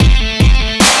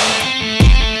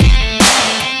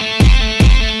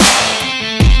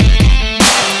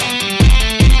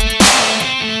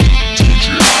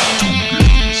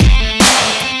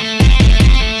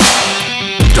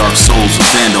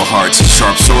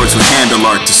Lords with handle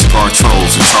art to scar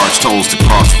trolls and charge tolls to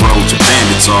crossroads where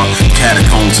bandits are.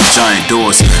 Catacombs and giant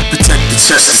doors protect the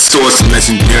chest and stores of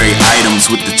legendary items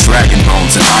with the dragon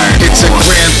bones and iron ore. It's a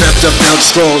grand theft of Elder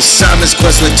Scrolls, Simon's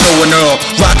Quest with Toe and Earl,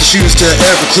 rocket shoes to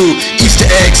every clue, Easter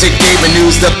eggs and gaming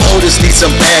news. The POTUS need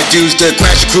some bad dudes to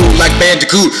crash your crew like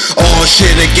Bandicoot. All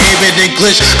shit and gaming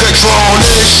English, control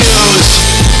issues.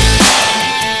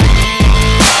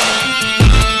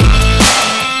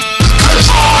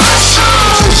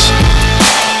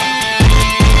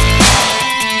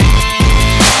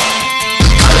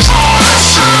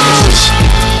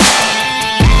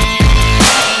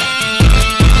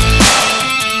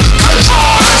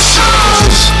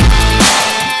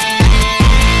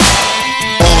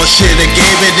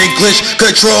 English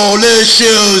control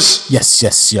issues. Yes,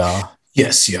 y'all.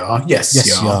 Yes, y'all.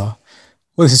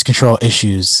 Well, this is Control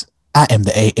Issues. I am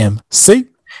the AMC.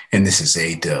 And this is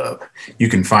A-Dub. You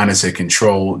can find us at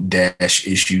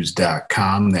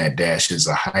control-issues.com. That dash is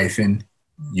a hyphen.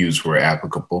 Use where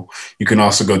applicable. You can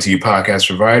also go to your podcast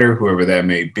provider, whoever that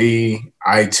may be,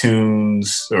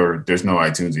 iTunes, or there's no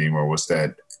iTunes anymore. What's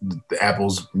that? The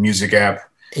Apple's music app?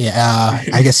 Yeah,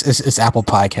 I guess it's Apple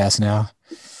Podcasts now.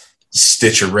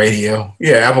 Stitcher Radio.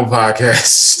 Yeah, Apple Podcasts,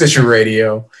 Stitcher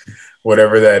Radio,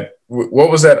 whatever that. What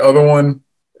was that other one?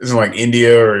 Is it like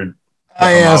India or? Oh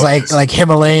yeah, it was like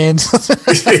Himalayans.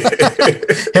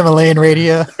 Himalayan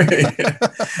Radio.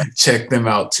 Check them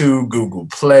out too. Google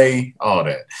Play, all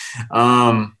that.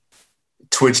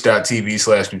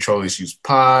 Twitch.tv/Control Issues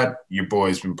Pod. Your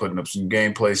boy's been putting up some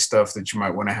gameplay stuff that you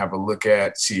might want to have a look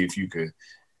at. See if you could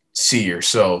see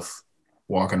yourself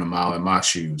walking a mile in my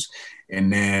shoes.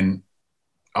 And then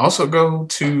also go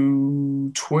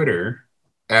to Twitter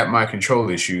at My Control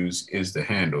Issues is the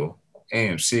handle.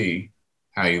 AMC,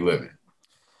 how you living?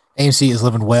 AMC is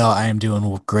living well. I am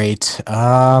doing great.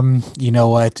 You know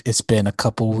what? It's been a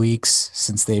couple weeks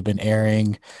since they've been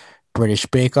airing British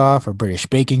Bake Off or British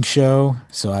Baking Show.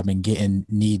 So I've been getting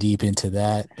knee deep into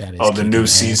that. That is the new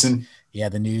season? Yeah, I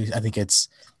don't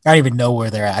even know where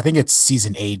they're at. I think it's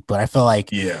season 8, but I feel like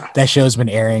that show's been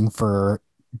airing for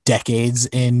decades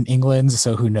in England,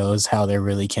 so who knows how they're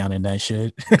really counting that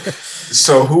shit.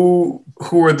 So who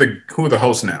are the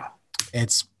hosts now?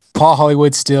 It's Paul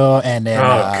Hollywood still, and then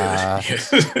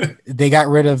they got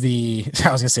rid of I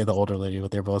was gonna say the older lady,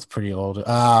 but they're both pretty old.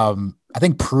 I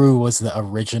think Prue was the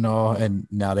original, and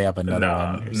now they have another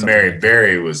one. Mary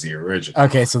Berry was the original.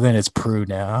 Okay, so then it's Prue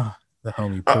now. The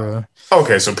homie Prue.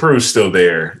 Okay, so Prue's still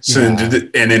there. So and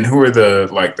then who are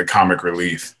the comic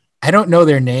relief? I don't know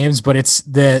their names, but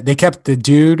they kept the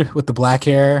dude with the black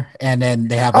hair, and then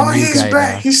they have a new guy.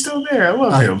 Back. Now. He's still there. I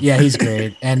love him. Yeah, he's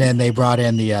great. And then they brought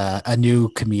in a new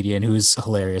comedian who's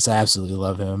hilarious. I absolutely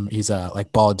love him. He's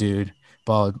like bald dude,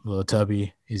 bald little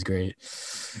tubby. He's great.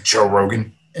 Joe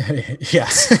Rogan.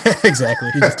 Yes, exactly.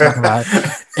 He's just talking about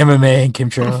MMA and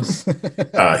chemtrails.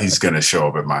 He's gonna show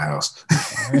up at my house.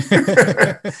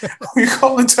 Who you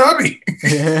calling Tubby?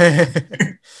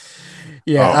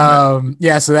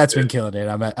 Yeah. So that's been killing it.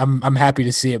 I'm happy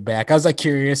to see it back. I was like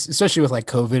curious, especially with like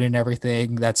COVID and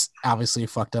everything. That's obviously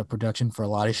fucked up production for a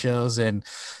lot of shows, and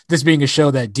this being a show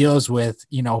that deals with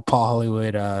Paul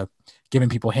Hollywood giving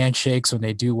people handshakes when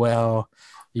they do well.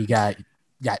 You got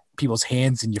people's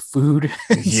hands in your food.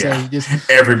 Yeah, so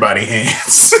everybody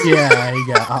hands. Yeah, you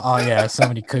got so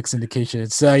many cooks in the kitchen.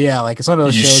 So yeah, like it's one of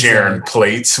those shows sharing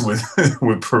plates with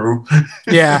Prue.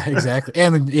 Yeah, exactly,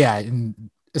 and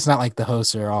it's not like the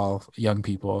hosts are all young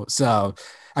people. So,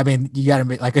 I mean, you got to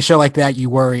make like a show like that. You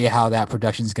worry how that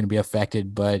production is going to be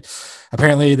affected, but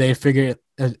apparently they figured,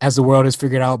 as the world has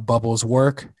figured out, bubbles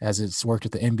work, as it's worked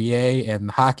with the NBA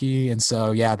and hockey. And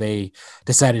so, yeah, they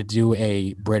decided to do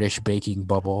a British baking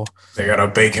bubble. They got a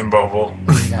baking bubble.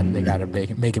 They got a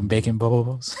making bacon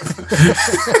bubbles.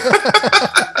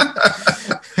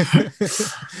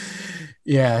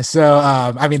 Yeah. So,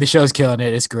 I mean, the show's killing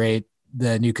it. It's great.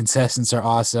 The new contestants are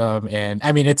awesome, and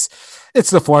I mean it's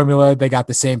the formula. They got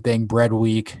the same thing, bread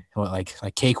week, like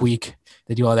cake week.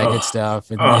 They do all that good stuff,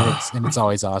 and it's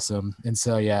always awesome. And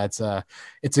so yeah, it's a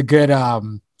good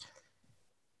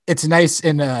it's nice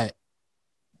in a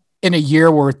year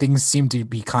where things seem to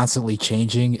be constantly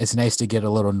changing. It's nice to get a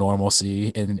little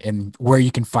normalcy and where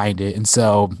you can find it. And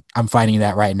so I'm finding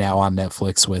that right now on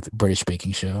Netflix with British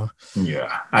Baking Show.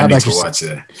 Yeah, I need to watch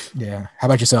it. Yeah, how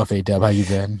about yourself, A-Dub? How you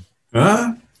been?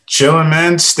 Chilling,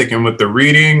 man. Sticking with the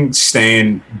reading,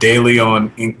 staying daily on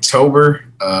Inktober.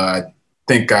 I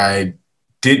think I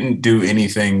didn't do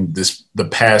anything the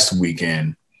past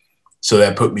weekend, so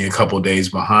that put me a couple days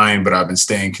behind. But I've been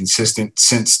staying consistent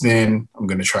since then. I'm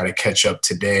going to try to catch up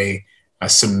today I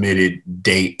submitted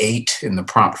day 8, and the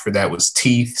prompt for that was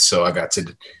teeth. So I got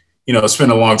to,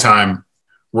 spend a long time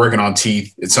working on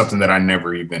teeth. It's something that I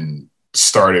never even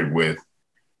started with,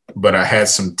 but I had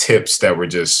some tips that were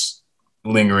just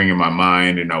lingering in my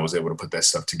mind, and I was able to put that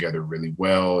stuff together really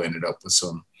well. Ended up with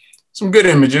some good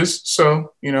images.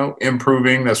 So,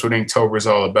 improving, that's what Inktober is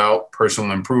all about.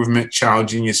 Personal improvement,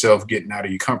 challenging yourself, getting out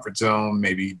of your comfort zone,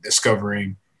 maybe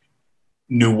discovering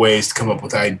new ways to come up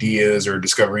with ideas, or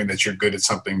discovering that you're good at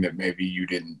something that maybe you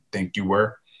didn't think you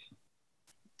were.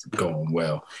 It's going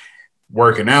well.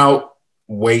 Working out,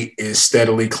 weight is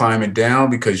steadily climbing down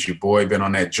because your boy been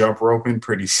on that jump roping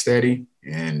pretty steady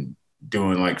and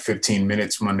doing like 15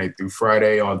 minutes Monday through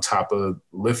Friday on top of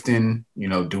lifting,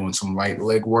 doing some light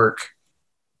leg work.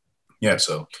 Yeah,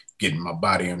 so getting my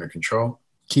body under control.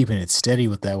 Keeping it steady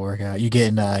with that workout. You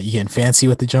getting fancy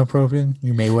with the jump roping?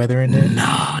 You Mayweather in it?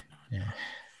 No. Yeah.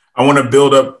 I want to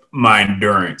build up my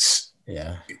endurance.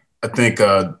 Yeah. I think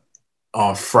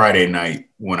on Friday night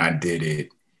when I did it,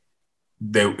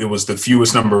 it was the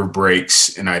fewest number of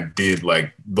breaks, and I did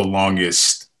like the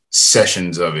longest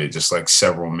sessions of it, just like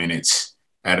several minutes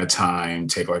at a time,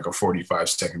 take like a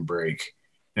 45-second break,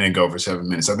 and then go for 7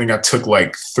 minutes. I think I took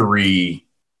like 3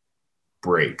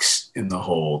 breaks in the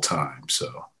whole time.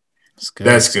 So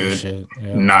that's good.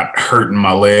 Yeah. Not hurting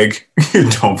my leg.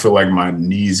 Don't feel like my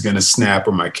knee's going to snap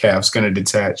or my calf's going to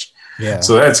detach. Yeah.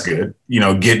 So that's good.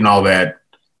 Getting all that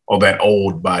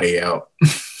old body out.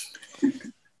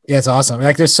 Yeah, it's awesome.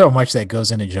 Like, there's so much that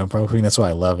goes into jump roping. That's why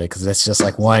I love it, because it's just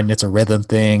like, one, it's a rhythm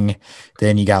thing.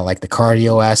 Then you got like the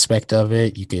cardio aspect of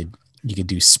it. You could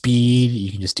do speed.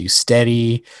 You can just do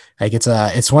steady. Like, it's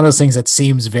one of those things that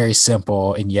seems very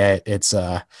simple, and yet it's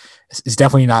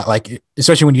definitely not, like,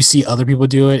 especially when you see other people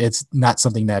do it, it's not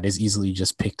something that is easily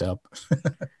just picked up.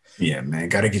 Yeah, man,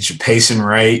 got to get your pacing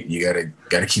right. You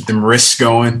gotta keep them wrists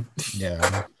going.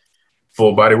 Yeah,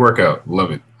 full body workout.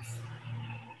 Love it.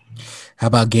 How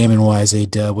about gaming wise,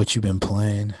 A-Dub? What you been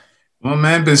playing? Well,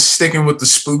 man, been sticking with the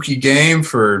spooky game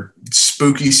for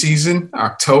spooky season.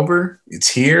 October, it's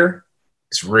here.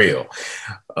 It's real.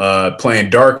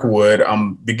 Playing Darkwood,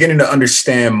 I'm beginning to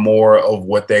understand more of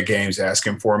what that game's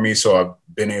asking for me. So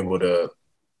I've been able to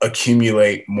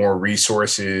accumulate more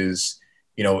resources,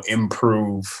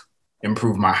 improve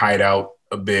my hideout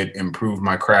a bit, improve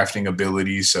my crafting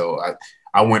abilities. So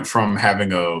I went from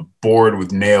having a board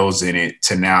with nails in it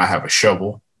to now I have a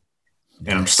shovel.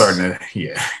 And I'm starting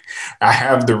to, I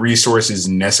have the resources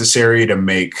necessary to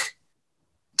make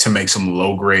some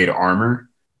low grade armor.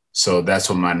 So that's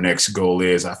what my next goal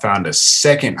is. I found a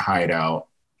second hideout,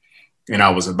 and I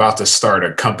was about to start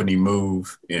a company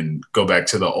move and go back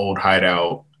to the old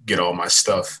hideout, get all my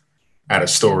stuff out of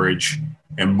storage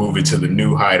and move it to the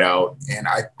new hideout. And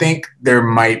I think there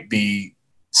might be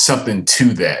something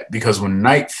to that, because when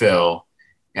night fell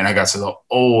and I got to the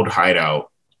old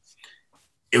hideout,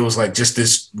 it was like just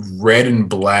this red and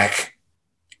black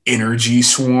energy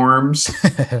swarms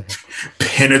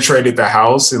penetrated the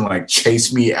house and like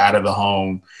chased me out of the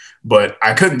home, but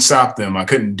I couldn't stop them. I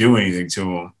couldn't do anything to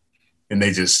them, and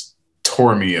they just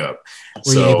tore me up.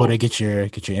 Were you able to get your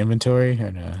inventory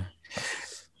or no?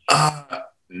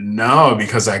 No,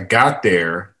 because I got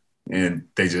there and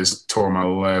they just tore my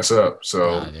little ass up.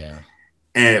 So,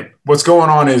 And what's going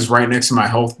on is right next to my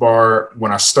health bar,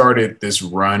 when I started this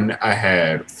run, I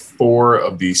had 4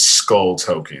 of these skull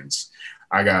tokens.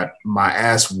 I got my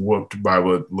ass whooped by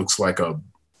what looks like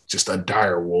just a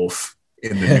dire wolf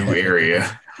in the new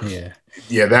area.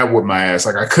 Yeah, that whooped my ass.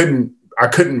 Like I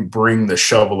couldn't bring the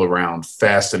shovel around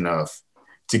fast enough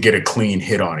to get a clean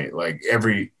hit on it. Like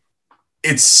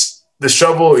the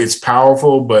shovel is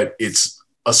powerful, but it's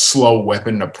a slow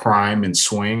weapon to prime and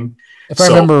swing. If I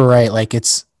remember right, like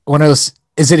it's one of those.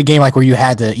 Is it a game like where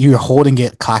you're holding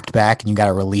it cocked back and you got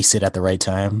to release it at the right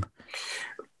time?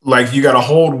 Like you got to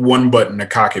hold one button to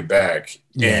cock it back,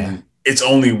 and it's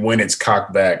only when it's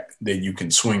cocked back that you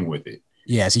can swing with it.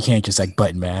 Yeah, so you can't just like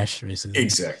button mash. Basically.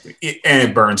 Exactly, and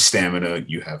it burns stamina.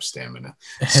 You have stamina,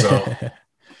 so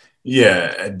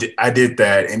yeah, I did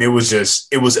that, and it was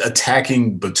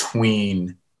attacking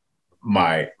between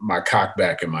my cock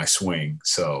back and my swing.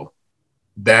 So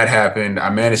that happened.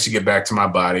 I managed to get back to my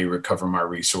body, recover my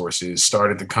resources,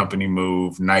 started the company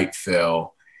move, night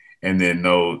fell, and then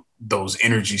those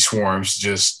energy swarms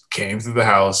just came through the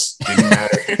house. Didn't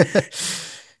matter.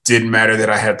 Didn't matter that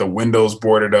I had the windows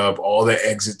boarded up, all the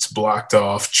exits blocked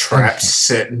off, traps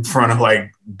set in front of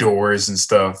like doors and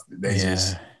stuff.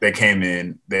 They came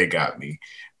in, they got me.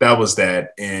 That was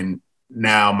that. And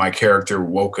now my character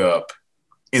woke up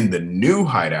in the new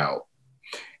hideout.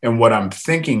 And what I'm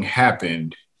thinking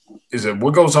happened is that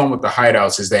what goes on with the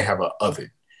hideouts is they have an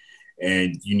oven,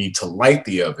 and you need to light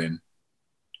the oven,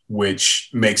 which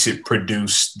makes it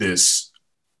produce this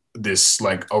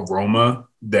like aroma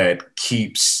that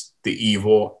keeps the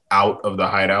evil out of the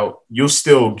hideout. You'll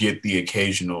still get the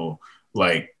occasional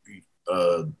like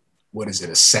what is it,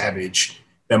 a savage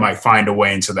that might find a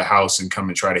way into the house and come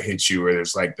and try to hit you, or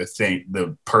there's like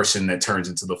the person that turns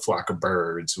into the flock of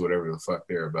birds, whatever the fuck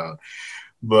they're about.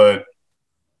 But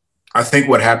I think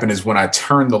what happened is when I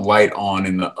turned the light on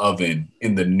in the oven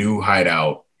in the new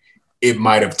hideout, it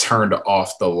might have turned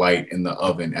off the light in the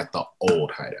oven at the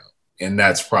old hideout. And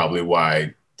that's probably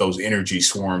why those energy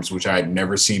swarms, which I had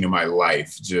never seen in my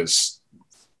life, just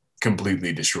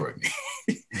completely destroyed me.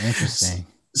 Interesting.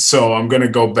 So I'm going to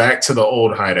go back to the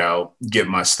old hideout, get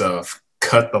my stuff,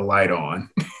 cut the light on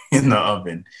in the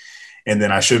oven, and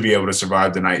then I should be able to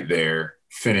survive the night there,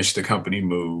 finish the company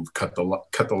move, cut the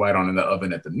light on in the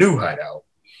oven at the new hideout,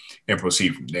 and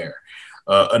proceed from there.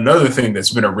 Another thing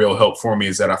that's been a real help for me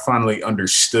is that I finally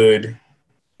understood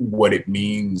what it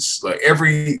means. Like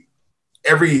every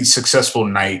successful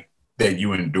night that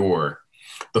you endure,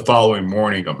 the following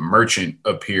morning, a merchant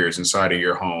appears inside of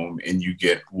your home and you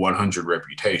get 100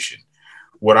 reputation.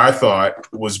 What I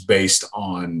thought was based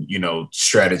on,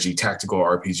 strategy, tactical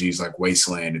RPGs like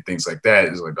Wasteland and things like that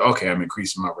is like, okay, I'm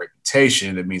increasing my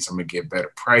reputation. That means I'm going to get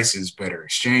better prices, better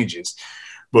exchanges.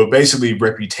 But basically,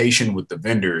 reputation with the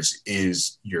vendors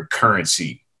is your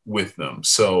currency with them.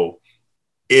 So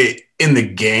in the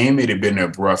game, it had been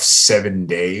a rough 7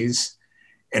 days.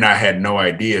 And I had no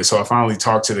idea. So I finally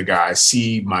talked to the guy. I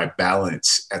see my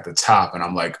balance at the top. And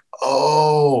I'm like,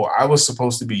 oh, I was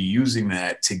supposed to be using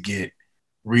that to get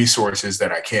resources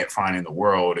that I can't find in the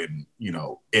world and,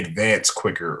 advance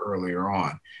quicker earlier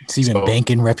on. It's even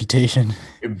banking reputation.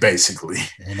 Basically.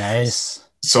 Nice.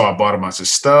 So I bought a bunch of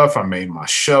stuff. I made my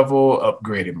shovel,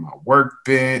 upgraded my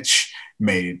workbench,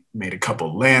 made a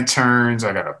couple lanterns.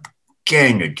 I got a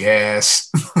gang of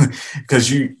gas because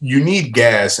you need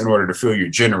gas in order to fill your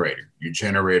generator. Your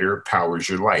generator powers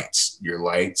your lights. Your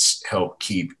lights help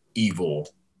keep evil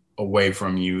away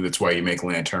from you. That's why you make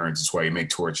lanterns. That's why you make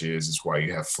torches. That's why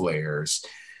you have flares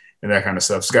and that kind of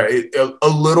stuff. It's got a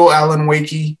little Alan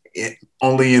Wakey,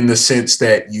 only in the sense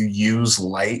that you use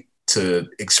light to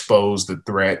expose the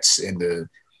threats and to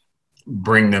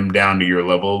bring them down to your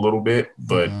level a little bit.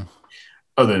 But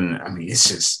other than that, I mean,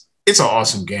 it's an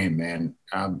awesome game, man.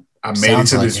 I made it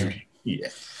to this.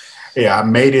 Yeah. I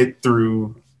made it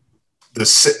through the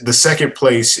second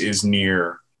place is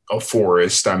near a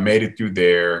forest. I made it through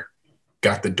there,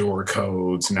 got the door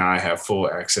codes. Now I have full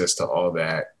access to all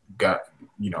that.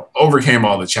 Overcame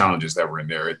all the challenges that were in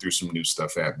there. It threw some new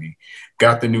stuff at me.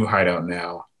 Got the new hideout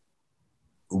now.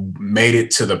 Made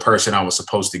it to the person I was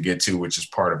supposed to get to, which is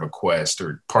part of a quest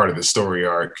or part of the story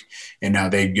arc. And now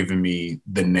they've given me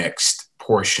the next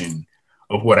portion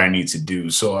of what I need to do.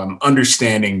 So I'm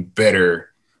understanding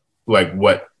better like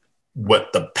what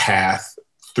the path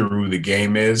through the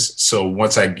game is. So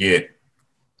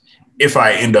if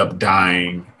I end up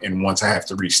dying and once I have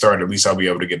to restart, at least I'll be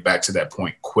able to get back to that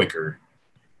point quicker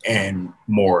and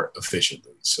more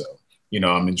efficiently. So,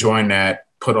 I'm enjoying that.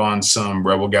 Put on some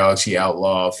Rebel Galaxy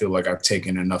Outlaw. I feel like I've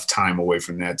taken enough time away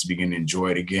from that to begin to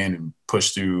enjoy it again and push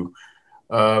through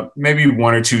maybe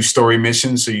one or two story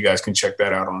missions. So you guys can check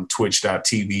that out on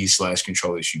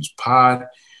twitch.tv/controlissuespod.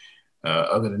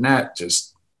 Other than that,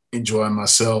 just enjoying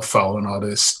myself, following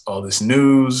all this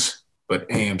news. But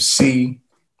AMC,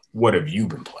 what have you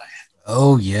been playing?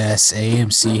 Oh yes,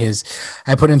 AMC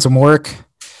I put in some work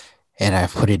and I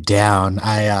put it down.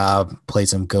 I played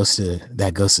some Ghost of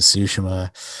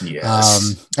Tsushima.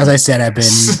 Yes. As I said, I've been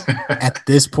at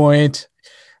this point,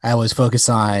 I was focused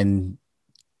on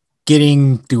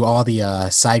getting through all the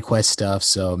side quest stuff.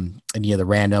 So any of the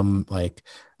random like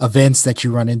events that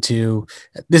you run into,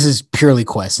 this is purely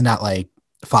quests, not like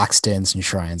fox dens and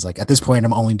shrines. Like at this point,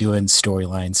 I'm only doing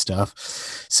storyline stuff.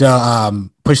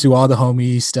 So push through all the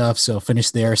homie stuff. So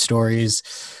finish their stories.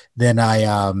 Then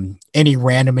I any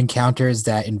random encounters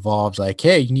that involved like,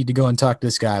 hey, you need to go and talk to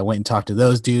this guy. I went and talked to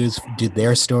those dudes, did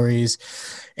their stories.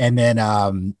 And then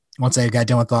once I got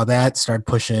done with all that, started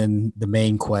pushing the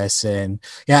main quests. And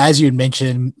yeah, as you had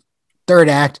mentioned, third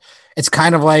act, it's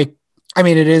kind of like, I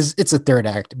mean, it's a third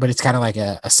act, but it's kind of like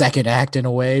a second act in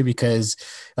a way, because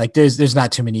like there's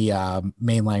not too many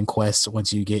mainline quests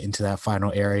once you get into that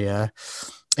final area.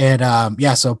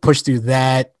 And so push through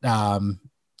that,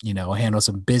 handle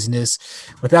some business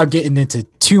without getting into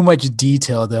too much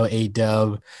detail though,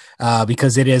 A-Dub,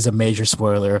 because it is a major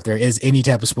spoiler. If there is any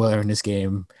type of spoiler in this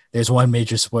game, there's one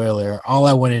major spoiler. All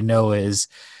I want to know is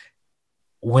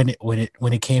when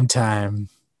it came time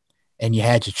and you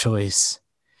had your choice,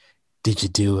 did you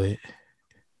do it?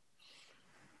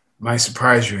 Might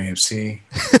surprise you, MC.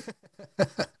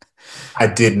 I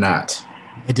did not.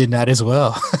 I did not as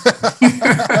well.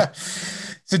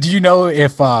 So do you know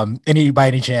if by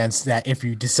any chance that if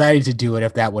you decided to do it,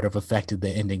 if that would have affected the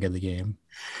ending of the game?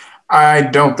 I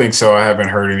don't think so. I haven't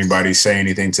heard anybody say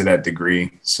anything to that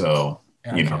degree. So,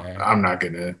 Okay. I'm not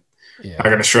gonna Yeah. not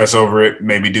gonna stress over it.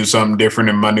 Maybe do something different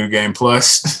in my new game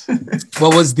plus.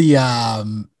 What was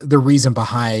the reason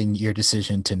behind your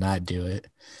decision to not do it?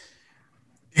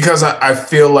 Because I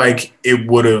feel like it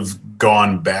would have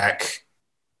gone back.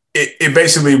 It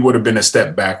basically would have been a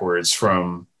step backwards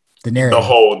from The narrative. the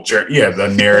whole journey. Yeah, the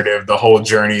narrative, the whole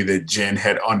journey that Jen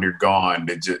had undergone.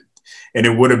 And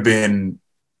it would have been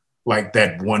like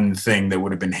that one thing that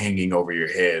would have been hanging over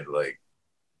your head. Like,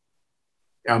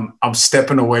 I'm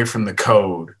stepping away from the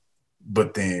code,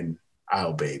 but then I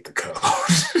obeyed the code.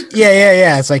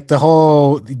 Yeah. It's like the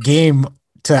whole game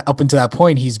up until that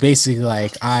point, he's basically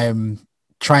like, I'm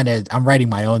writing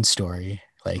my own story.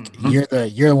 Like you're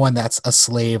the one that's a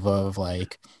slave of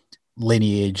like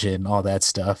lineage and all that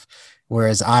stuff.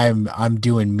 Whereas I'm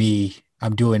doing me,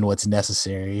 I'm doing what's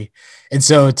necessary. And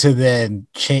so to then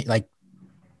change, like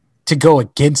to go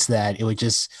against that, it would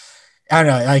just, I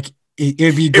don't know, like it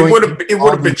would be going. It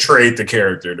would have betrayed the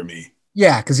character to me.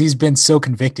 Yeah, because he's been so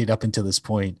convicted up until this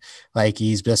point. Like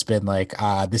he's just been like,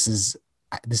 this is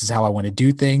how I want to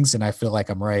do things, and I feel like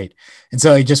I'm right. And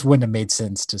so it just wouldn't have made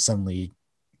sense to suddenly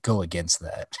go against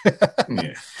that.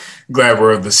 Yeah, glad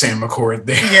we're of the same accord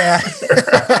there. Yeah,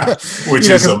 which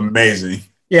is amazing.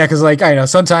 Yeah, because like I know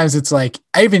sometimes it's like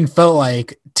I even felt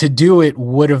like to do it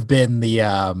would have been the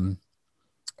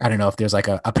I don't know if there's like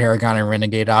a Paragon and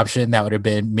Renegade option that would have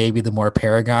been maybe the more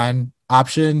Paragon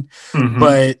option,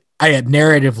 but I had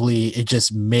narratively it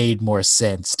just made more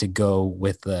sense to go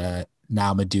with the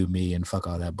now I'm gonna do me and fuck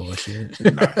all that bullshit.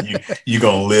 Nah, you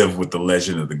gonna live with the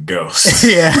legend of the ghost.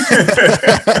 Yeah.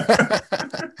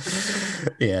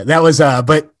 Yeah, that was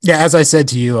but yeah, as I said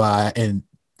to you in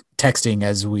texting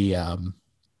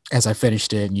as I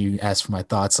finished it and you asked for my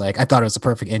thoughts, like I thought it was a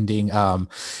perfect ending.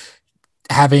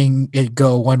 Having it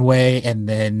go one way and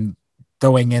then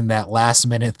throwing in that last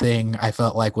minute thing, I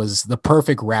felt like was the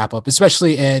perfect wrap up,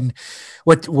 especially in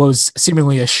what was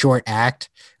seemingly a short act.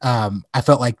 I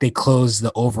felt like they closed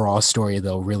the overall story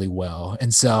though really well,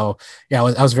 and so yeah,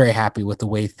 I was very happy with the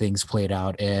way things played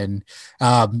out. And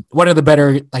one of the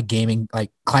better like gaming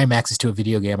like climaxes to a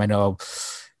video game. I know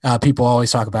people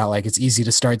always talk about like it's easy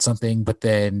to start something, but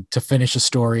then to finish a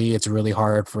story, it's really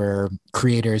hard for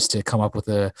creators to come up with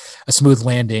a smooth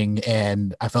landing.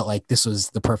 And I felt like this was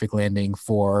the perfect landing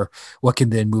for what can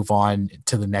then move on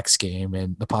to the next game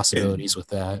and the possibilities with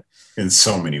that. In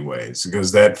so many ways,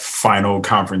 because that final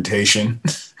confrontation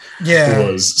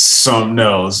was something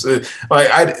else.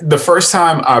 Like the first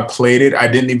time I played it, I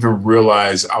didn't even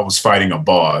realize I was fighting a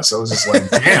boss. I was just like,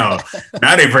 damn,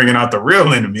 now they're bringing out the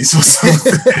real enemies.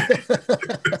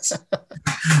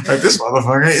 Like this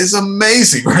motherfucker is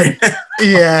amazing right now.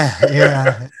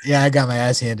 Yeah. I got my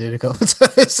ass handed a couple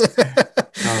times.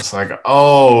 I was like,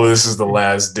 oh, this is the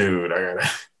last dude. I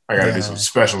gotta do some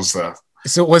special stuff.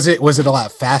 So was it a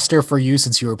lot faster for you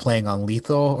since you were playing on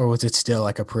lethal, or was it still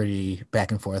like a pretty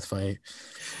back and forth fight?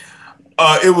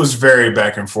 It was very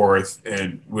back and forth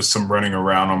and with some running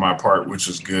around on my part, which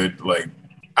was good. Like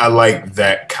I like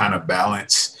that kind of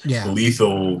balance. Yeah.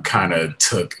 Lethal kind of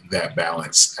took that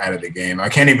balance out of the game. I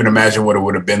can't even imagine what it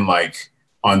would have been like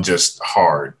on just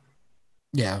hard.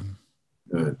 Yeah.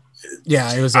 It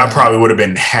was. I probably would have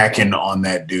been hacking on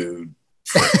that dude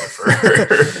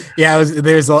forever. Yeah,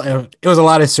 it was a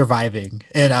lot of surviving,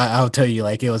 and I'll tell you,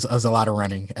 like it was a lot of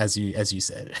running, as you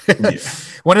said. Yeah.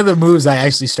 One of the moves I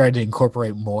actually started to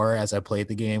incorporate more as I played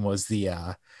the game was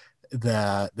the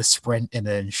sprint and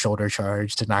then shoulder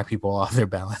charge to knock people off their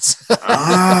balance.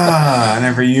 I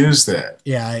never used that.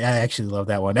 Yeah, I actually love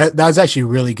that one. That was actually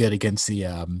really good against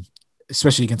the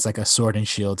especially against like a sword and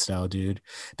shield style dude.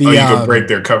 You can break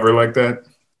their cover like that?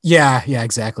 Yeah,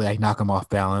 exactly. I knock them off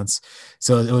balance.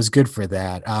 So it was good for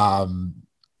that.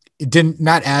 It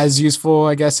not as useful,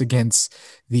 I guess, against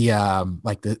the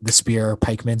like the spear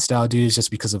pikeman style dudes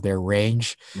just because of their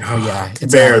range. Oh yeah,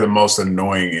 they're the most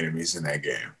annoying enemies in that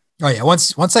game. Oh yeah,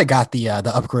 once I got the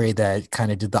upgrade that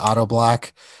kind of did the auto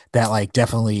block, that like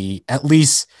definitely at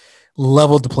least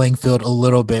leveled the playing field a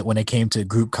little bit when it came to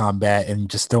group combat and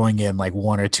just throwing in like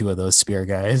one or two of those spear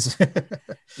guys.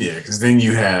 Yeah, because then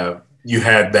you had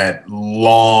that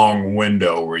long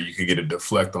window where you could get a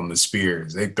deflect on the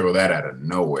spears. They throw that out of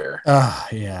nowhere.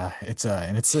 Yeah, it's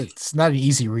not an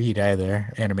easy read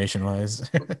either, animation wise.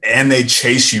 And they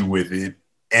chase you with it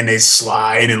and they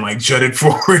slide and like jut it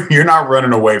forward. You're not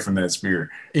running away from that spear.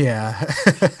 Yeah.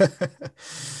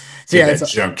 Get that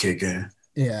jump kick in.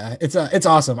 Yeah, it's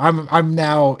awesome. I'm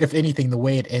now, if anything, the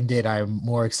way it ended, I'm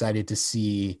more excited to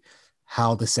see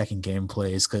how the second game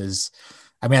plays, because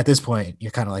I mean, at this point,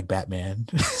 you're kind of like Batman.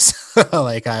 So,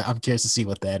 like, I'm curious to see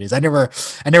what that is. I never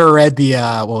read the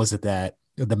what was it, that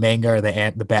the manga or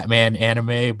the Batman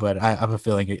anime, but I have a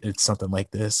feeling it's something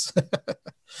like this.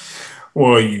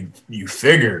 Well, you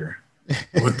figure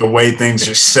with the way things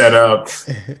are set up,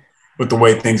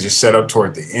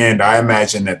 toward the end, I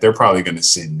imagine that they're probably going to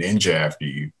send Ninja after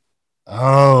you.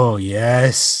 Oh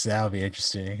yes, that would be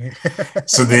interesting.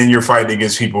 So then you're fighting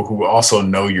against people who also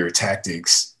know your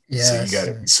tactics. Yeah.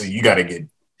 So you gotta get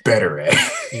better at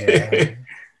it.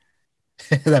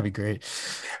 Yeah. That'd be great.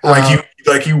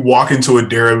 Like you walk into a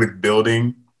derelict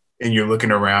building and you're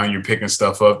looking around, you're picking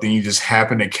stuff up, then you just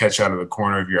happen to catch out of the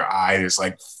corner of your eye, there's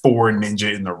like 4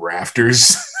 ninja in the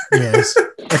rafters. Yes.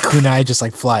 A kunai just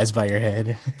like flies by your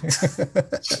head.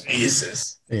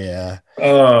 Jesus. Yeah.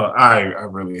 I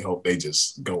really hope they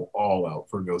just go all out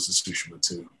for Ghost of Tsushima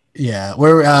 2. Yeah.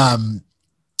 Where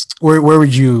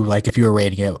would you, like, if you were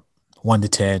rating it 1 to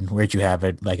 10, where'd you have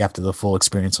it, like, after the full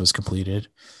experience was completed?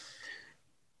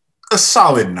 A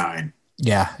solid 9.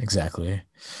 Yeah, exactly.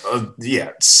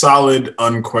 Yeah, solid,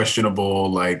 unquestionable,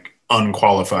 like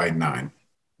unqualified 9.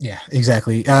 Yeah,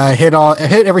 exactly. Hit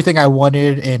everything I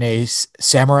wanted in a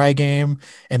samurai game,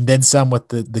 and then some with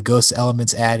the ghost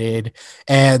elements added,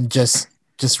 and just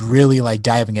really like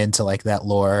diving into like that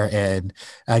lore and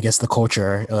I guess the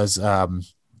culture. It was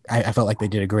I felt like they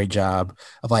did a great job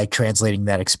of like translating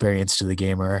that experience to the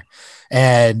gamer,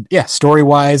 and yeah, story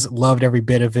wise, loved every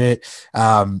bit of it.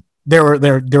 There were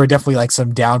definitely like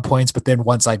some down points, but then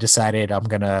once I decided I'm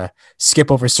gonna skip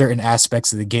over certain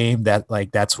aspects of the game,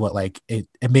 that's what like it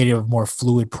made it a more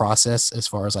fluid process as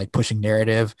far as like pushing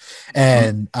narrative.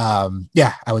 And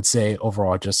yeah, I would say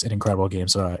overall just an incredible game.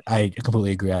 So I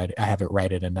completely agree. I have it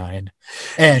right at a 9.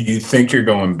 And do you think you're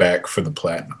going back for the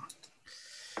platinum?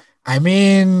 I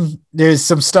mean, there's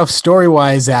some stuff story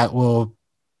wise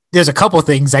there's a couple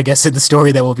things, I guess, in the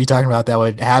story that we'll be talking about that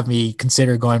would have me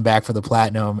consider going back for the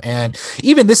platinum. And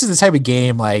even this is the type of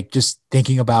game, like just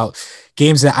thinking about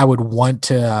games that I would want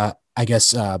to, I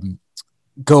guess,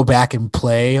 go back and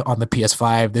play on the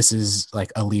PS5. This is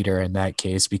like a leader in that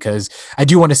case, because I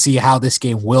do want to see how this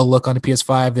game will look on the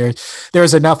PS5.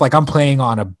 There's enough, like I'm playing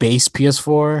on a base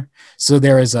PS4. So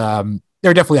there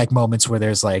are definitely like moments where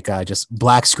there's like just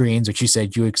black screens, which you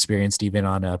said you experienced even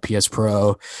on a PS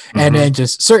Pro, and then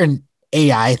just certain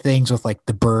AI things with like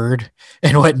the bird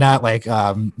and whatnot, like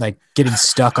getting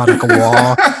stuck on like a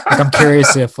wall. Like I'm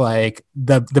curious if like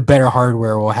the better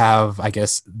hardware will have, I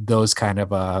guess, those kind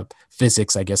of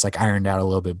physics, I guess, like ironed out a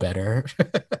little bit better.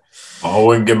 I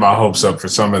wouldn't get my hopes up for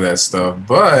some of that stuff,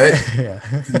 but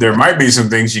there might be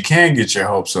some things you can get your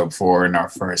hopes up for in our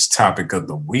first topic of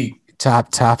the week.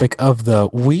 Top topic of the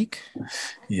week.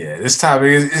 Yeah, this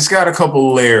topic it's got a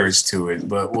couple layers to it,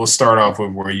 but we'll start off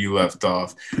with where you left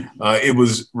off. It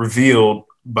was revealed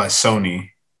by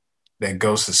Sony that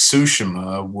Ghost of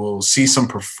Tsushima will see some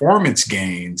performance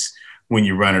gains when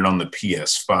you run it on the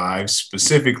PS5.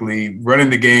 Specifically,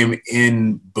 running the game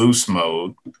in boost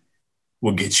mode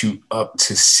will get you up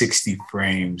to 60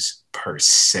 frames per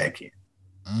second.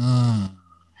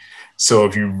 So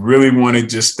if you really wanted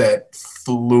just that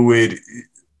fluid,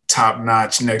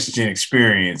 top-notch next-gen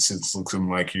experience, it's looking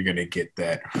like you're going to get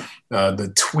that.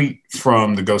 The tweet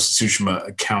from the Ghost of Tsushima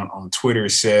account on Twitter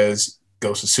says,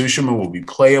 Ghost of Tsushima will be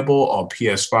playable on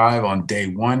PS5 on day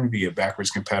 1 via backwards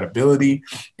compatibility,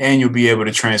 and you'll be able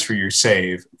to transfer your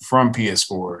save from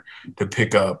PS4 to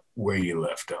pick up where you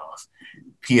left off.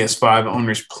 PS5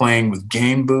 owners playing with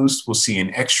Game Boost will see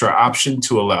an extra option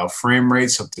to allow frame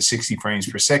rates up to 60 frames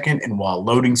per second. And while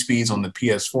loading speeds on the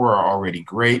PS4 are already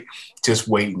great, just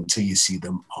wait until you see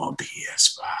them on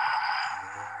PS5.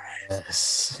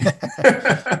 Yes.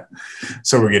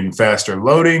 So we're getting faster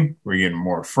loading. We're getting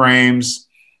more frames.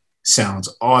 Sounds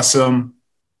awesome.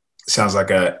 Sounds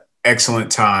like an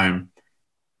excellent time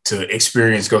to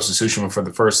experience Ghost of Tsushima for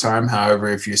the first time. However,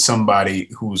 if you're somebody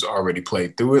who's already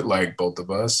played through it, like both of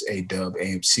us, A-Dub,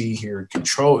 AMC here,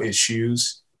 Control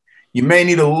Issues, you may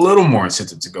need a little more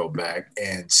incentive to go back,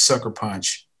 and Sucker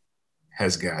Punch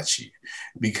has got you,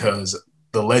 because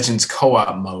the Legends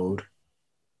co-op mode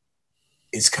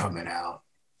is coming out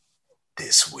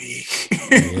this week.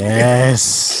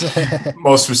 Yes.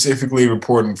 Most specifically,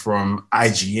 reporting from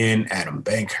IGN, Adam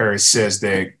Bankhurst says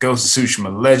that Ghost of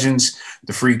Tsushima Legends,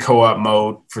 the free co-op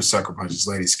mode for Sucker Punch's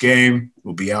latest game,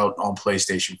 will be out on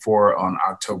PlayStation 4 on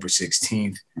October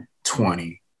 16th,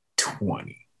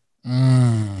 2020.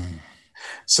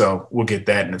 So we'll get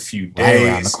that in a few Right around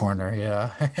the days. corner,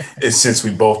 yeah. And since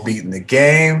we both beaten the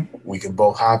game, we can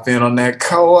both hop in on that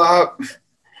co-op,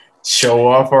 show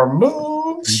off our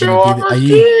moves, show off our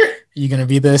gear. You gonna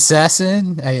be the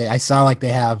assassin? I saw like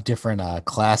they have different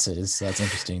classes, so that's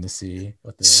interesting to see.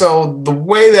 So the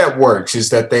way that works is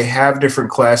that they have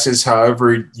different classes.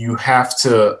 However, you have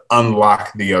to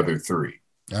unlock the other three.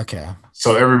 Okay.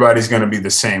 So everybody's going to be the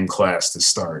same class to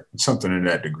start, something in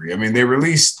that degree. I mean, they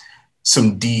released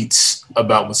some deets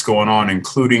about what's going on,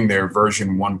 including their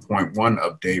version 1.1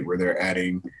 update, where they're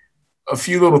adding a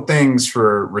few little things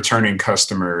for returning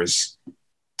customers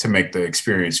to make the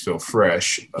experience feel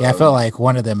fresh. Yeah, I felt like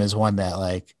one of them is one that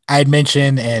like I had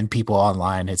mentioned and people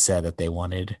online had said that they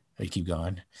wanted. Keep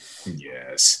going.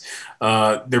 Yes.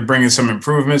 They're bringing some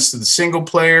improvements to the single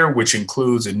player, which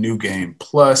includes a new game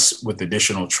plus with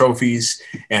additional trophies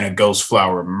and a Ghost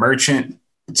Flower merchant.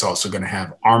 It's also going to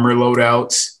have armor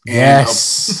loadouts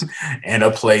and a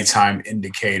playtime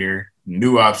indicator,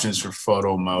 new options for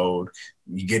photo mode.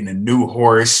 You're getting a new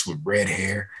horse with red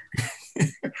hair.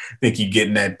 I think you're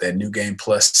getting that new game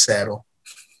plus saddle.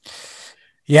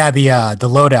 Yeah, the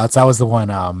loadouts. That was the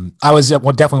one. I was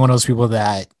definitely one of those people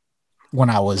that when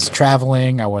I was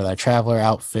traveling, I wore that traveler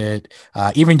outfit.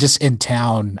 Even just in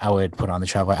town, I would put on the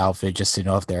traveler outfit just to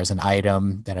know if there's an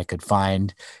item that I could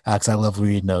find. Because I love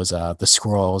reading those the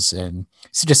scrolls and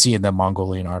just seeing the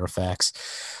Mongolian artifacts.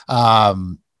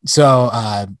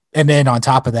 And then on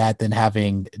top of that, then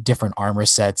having different armor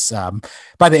sets.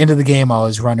 By the end of the game, I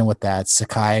was running with that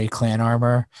Sakai clan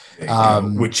armor.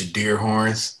 With your deer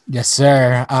horns. Yes,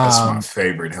 sir. That's my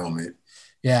favorite helmet.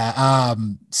 Yeah.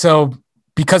 So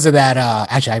because of that,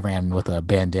 actually I ran with a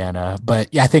bandana, but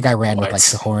yeah, I think I ran with like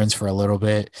the horns for a little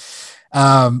bit.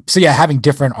 So yeah, having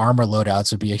different armor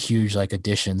loadouts would be a huge like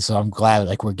addition. So I'm glad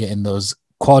like we're getting those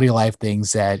quality of life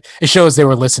things that it shows they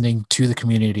were listening to the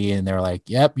community and they're like,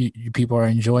 yep, you people are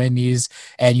enjoying these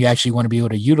and you actually want to be able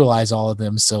to utilize all of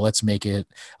them. So let's make it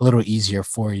a little easier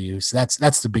for you. So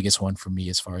that's the biggest one for me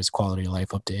as far as quality of life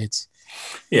updates.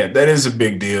 Yeah, that is a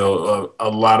big deal. A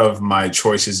lot of my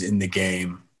choices in the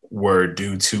game were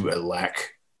due to a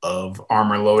lack of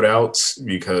armor loadouts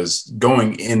because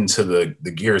going into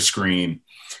the gear screen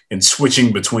and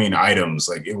switching between items,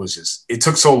 like it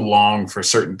took so long for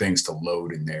certain things to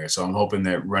load in there. So I'm hoping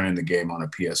that running the game on a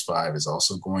PS5 is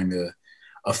also going to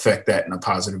affect that in a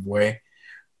positive way.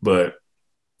 But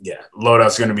yeah,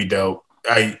 loadout's going to be dope.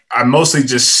 I mostly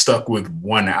just stuck with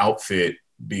one outfit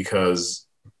because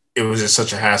it was just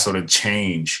such a hassle to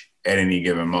change at any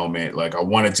given moment. Like I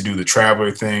wanted to do the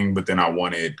traveler thing, but then I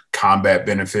wanted combat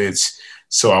benefits.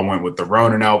 So I went with the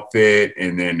Ronin outfit,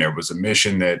 and then there was a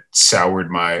mission that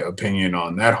soured my opinion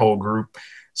on that whole group.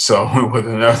 So I went with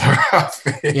another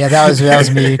outfit. Yeah, that was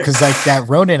me because like that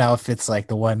Ronin outfit's like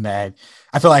the one that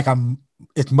I feel like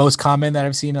it's most common that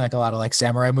I've seen in like a lot of like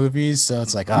samurai movies. So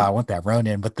it's like, I want that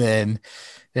Ronin, but then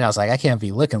I was like, I can't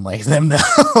be looking like them though,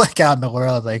 like out in the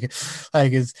world. Like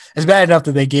it's bad enough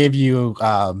that they gave you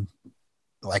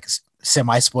like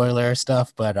semi-spoiler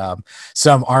stuff, but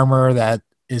some armor that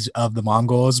is of the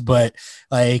Mongols, but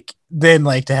like then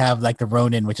like to have like the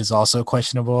Ronin, which is also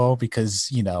questionable because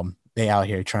you know they out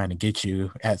here trying to get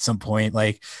you at some point.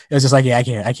 Like it was just like, yeah,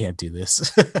 I can't do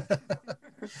this.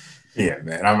 Yeah,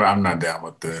 man, I'm not down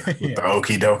with the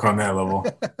okie doke on that level.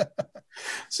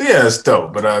 So yeah, it's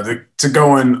dope. But to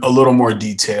go in a little more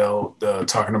detail,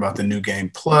 talking about the new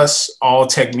game plus, all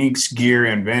techniques, gear,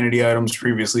 and vanity items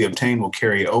previously obtained will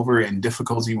carry over, and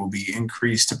difficulty will be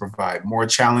increased to provide more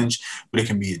challenge, but it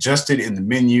can be adjusted in the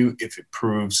menu if it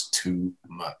proves too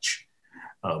much.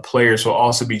 Players will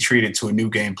also be treated to a new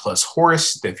game plus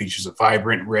horse that features a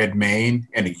vibrant red mane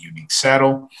and a unique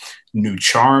saddle. New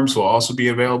charms will also be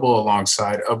available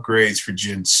alongside upgrades for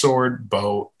Jin's sword,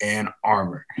 bow, and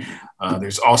armor.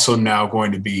 There's also now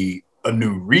going to be a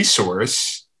new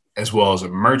resource as well as a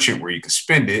merchant where you can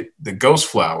spend it. The Ghost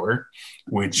Flower,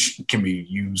 which can be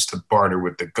used to barter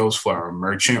with the Ghost Flower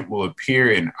merchant, will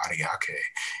appear in Ariake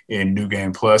in New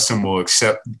Game Plus and will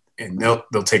accept, and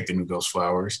they'll take the new Ghost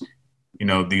Flowers. You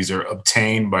know, these are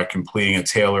obtained by completing a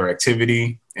tailor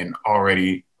activity and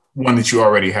one that you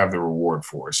already have the reward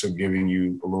for. So giving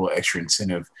you a little extra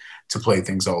incentive to play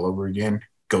things all over again.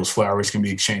 Ghost Flowers can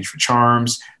be exchanged for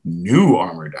charms, new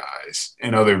armor dies,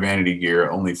 and other vanity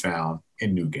gear only found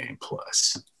in New Game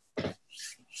Plus. Oh,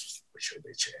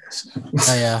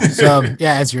 yeah. So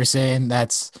yeah, as you're saying,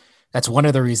 that's one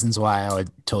of the reasons why I would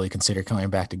totally consider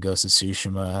coming back to Ghost of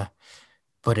Tsushima.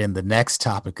 But in the next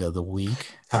topic of the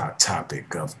week,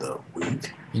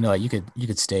 you know, you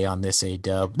could stay on this,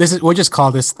 A-Dub. We'll just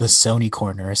call this the Sony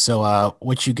corner. So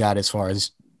what you got as far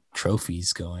as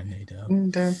trophies going.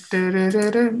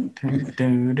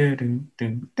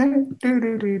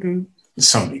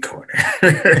 Sony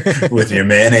Corner with your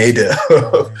man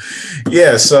A-Dub.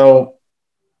 Yeah, so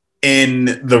in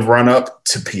the run-up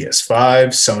to PS5,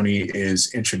 Sony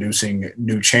is introducing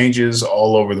new changes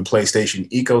all over the PlayStation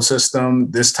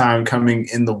ecosystem, this time coming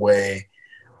in the way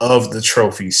of the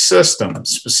trophy system.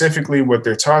 Specifically, what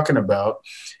they're talking about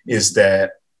is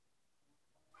that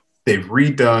they've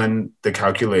redone the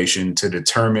calculation to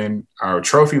determine our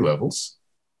trophy levels,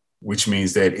 which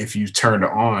means that if you turned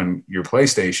on your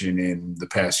PlayStation in the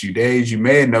past few days, you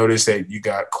may have noticed that you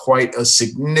got quite a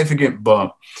significant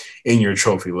bump in your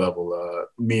trophy level.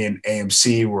 Me and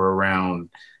AMC were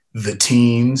around the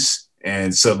teens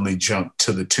and suddenly jumped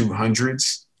to the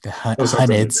 200s. The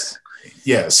hundreds.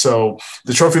 Yeah, so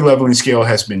the trophy leveling scale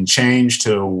has been changed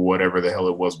to whatever the hell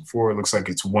it was before. It looks like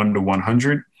it's 1 to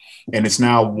 100. And it's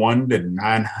now 1 to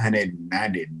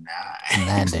 999.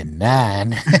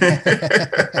 99.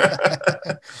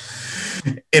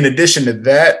 In addition to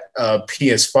that,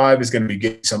 PS5 is going to be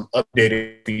getting some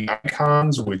updated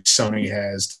icons, which Sony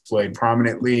has displayed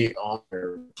prominently on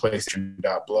their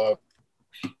PlayStation.blog.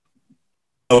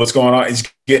 What's going on? It's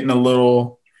getting a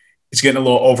little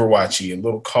Overwatchy, a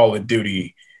little Call of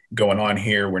Duty going on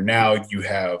here, where now you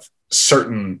have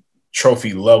certain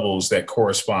trophy levels that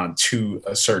correspond to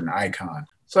a certain icon.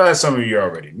 So as some of you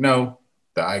already know,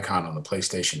 the icon on the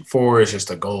PlayStation 4 is just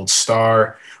a gold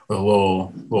star with a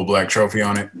little black trophy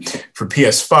on it. For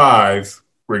PS5,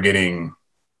 we're getting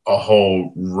a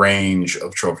whole range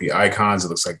of trophy icons. It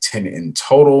looks like 10 in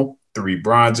total, 3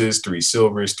 bronzes, 3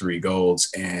 silvers, 3 golds,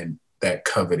 and that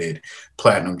coveted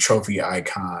platinum trophy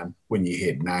icon when you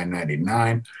hit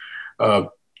 $9.99.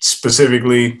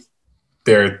 Specifically,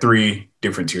 there are 3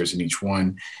 different tiers in each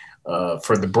one.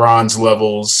 For the bronze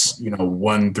levels,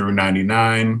 1 through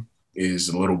 99 is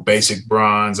a little basic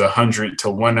bronze. 100 to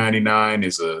 199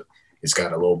 it's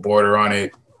got a little border on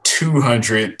it.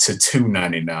 200 to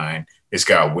 299, it's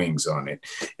got wings on it.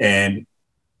 And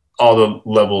all the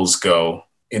levels go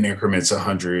in increments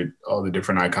 100. All the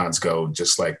different icons go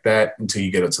just like that until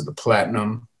you get up to the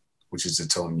platinum, which is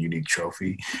its own unique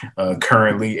trophy.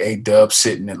 Currently, A-Dub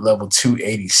sitting at level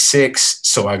 286.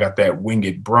 So I got that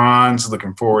winged bronze.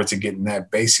 Looking forward to getting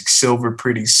that basic silver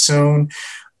pretty soon.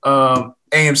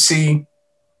 AMC,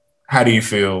 how do you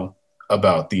feel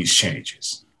about these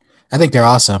changes? I think they're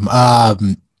awesome.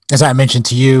 As I mentioned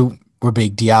to you, we're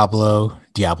big Diablo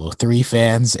 3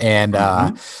 fans. And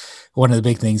one of the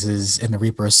big things is in the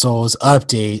Reaper of Souls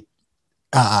update,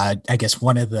 I guess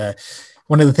one of the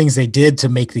things they did to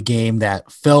make the game that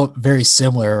felt very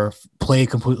similar, play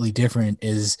completely different,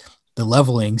 is the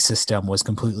leveling system was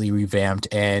completely revamped.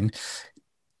 And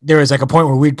there was like a point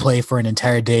where we'd play for an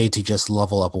entire day to just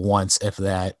level up once, if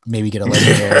that, maybe get a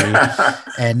legendary.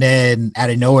 And then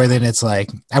out of nowhere, then it's like,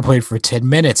 I played for 10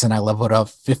 minutes and I leveled up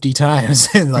 50 times.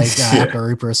 And after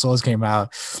Reaper of Souls came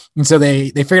out. And so they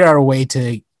figured out a way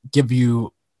to give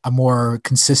you a more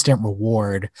consistent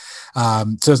reward. So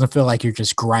it doesn't feel like you're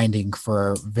just grinding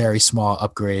for very small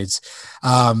upgrades.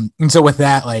 And so with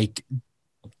that, like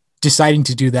deciding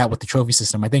to do that with the trophy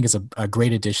system, I think is a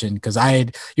great addition, because I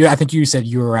think you said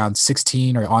you were around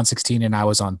 16 or on 16 and I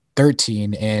was on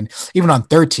 13. And even on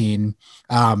 13,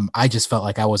 I just felt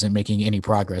like I wasn't making any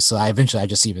progress. So I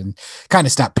just even kind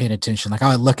of stopped paying attention. Like I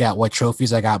would look at what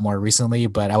trophies I got more recently,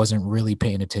 but I wasn't really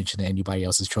paying attention to anybody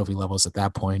else's trophy levels at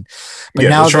that point. But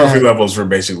now the trophy levels were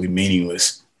basically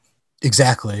meaningless.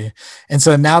 Exactly. And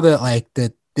so now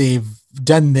that they've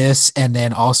done this and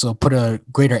then also put a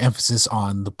greater emphasis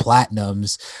on the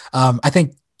platinums, I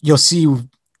think you'll see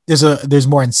there's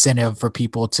more incentive for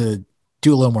people to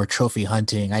do a little more trophy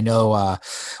hunting. I know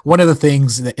one of the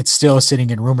things that it's still sitting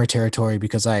in rumor territory,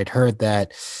 because I had heard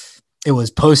that it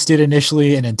was posted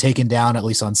initially and then taken down, at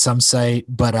least on some site,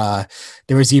 but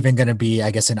there was even going to be,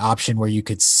 I guess, an option where you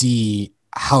could see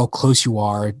how close you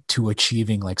are to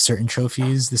achieving like certain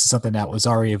trophies. This is something that was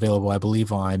already available, I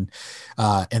believe, on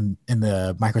in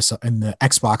the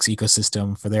Xbox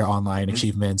ecosystem for their online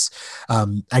achievements.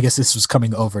 I guess this was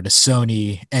coming over to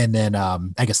Sony, and then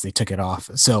I guess they took it off.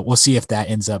 So we'll see if that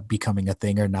ends up becoming a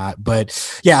thing or not.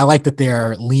 But yeah, I like that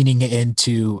they're leaning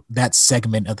into that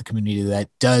segment of the community that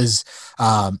does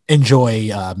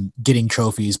enjoy getting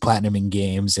trophies, platinuming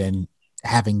games, and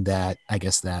having that, I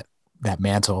guess, that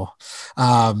mantle.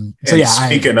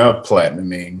 Speaking of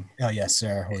platinuming, oh yes,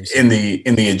 sir. In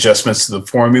the adjustments to the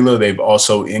formula, they've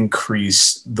also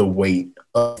increased the weight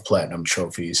of platinum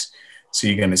trophies, so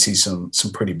you're going to see some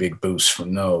pretty big boosts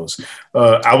from those.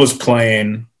 I was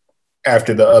playing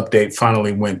after the update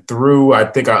finally went through, I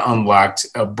think I unlocked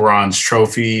a bronze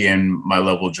trophy and my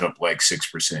level jumped like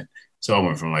 6%. So I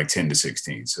went from like 10 to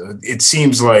 16. So it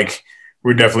seems like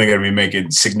we're definitely going to be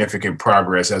making significant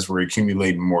progress as we're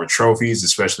accumulating more trophies,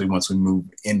 especially once we move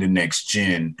into next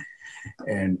gen.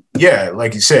 And yeah,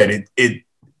 like you said, it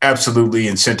absolutely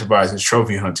incentivizes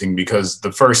trophy hunting, because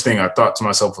the first thing I thought to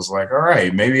myself was like, all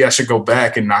right, maybe I should go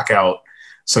back and knock out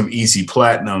some easy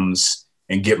platinums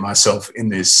and get myself in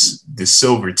this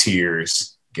silver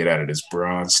tiers, get out of this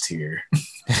bronze tier,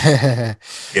 get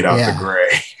out the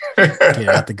gray. Get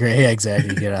out the gray. Yeah,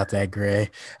 exactly. Get out that gray.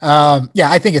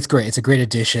 I think it's great. It's a great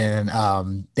addition.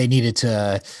 They needed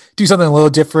to do something a little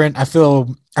different. I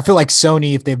feel like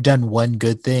Sony, if they've done one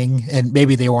good thing, and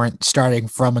maybe they weren't starting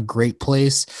from a great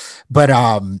place, but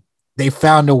they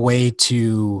found a way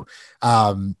to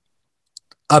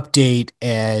update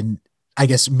and I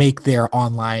guess make their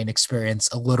online experience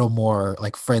a little more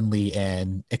like friendly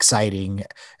and exciting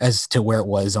as to where it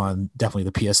was on definitely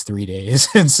the PS3 days.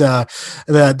 And so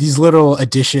these little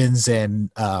additions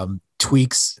and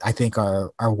tweaks, I think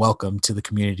are welcome to the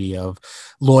community of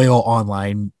loyal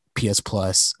online PS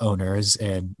Plus owners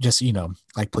and just,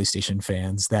 like PlayStation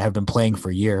fans that have been playing for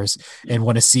years and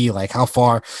want to see like how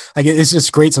far, like it's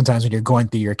just great sometimes when you're going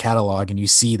through your catalog and you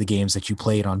see the games that you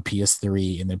played on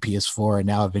PS3 and then PS4 and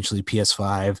now eventually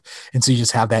PS5. And so you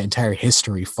just have that entire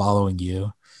history following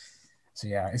you. So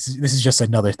yeah, this is just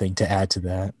another thing to add to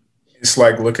that. It's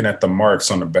like looking at the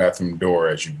marks on the bathroom door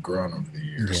as you've grown over the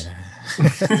years.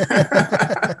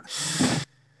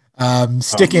 Yeah.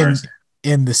 Sticking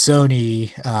in the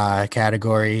Sony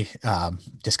category,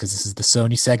 just because this is the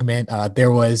Sony segment,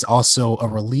 there was also a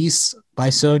release by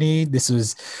Sony. This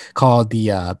was called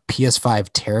the PS5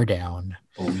 Teardown.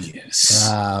 Oh yes.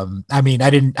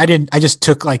 I just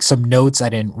took like some notes. I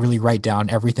didn't really write down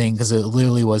everything because it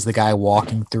literally was the guy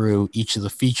walking through each of the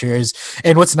features.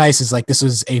 And what's nice is like this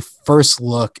was a first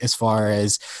look as far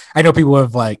as I know people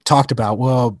have like talked about,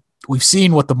 well, we've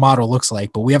seen what the model looks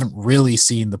like, but we haven't really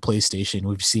seen the PlayStation.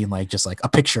 We've seen like just like a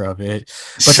picture of it.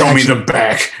 But show me the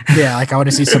back. Yeah, like I want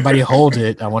to see somebody hold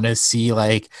it. I want to see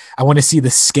the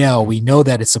scale. We know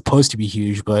that it's supposed to be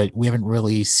huge, but we haven't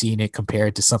really seen it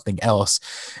compared to something else.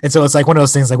 And so it's like one of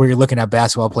those things like where you're looking at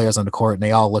basketball players on the court and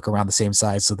they all look around the same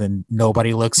size, so then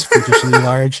nobody looks freakishly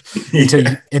large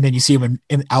and then you see them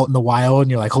out in the wild and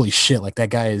you're like, holy shit, like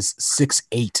that guy is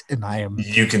 6'8" and I am.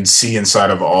 You can see inside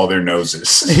of all their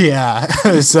noses. Yeah.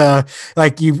 So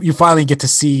like you finally get to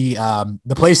see the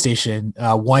PlayStation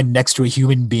one next to a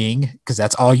human being, because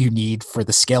that's all you need for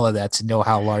the scale of that to know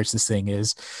how large this thing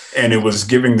is. And it was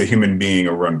giving the human being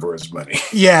a run for his money.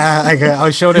 Yeah. I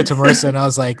was showing it to Marissa and I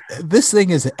was like, this thing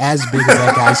is as big as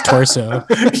that guy's torso.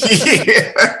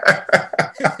 Yeah.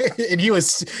 And he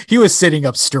was sitting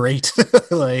up straight.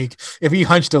 Like if he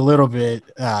hunched a little bit,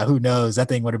 who knows, that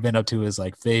thing would have been up to his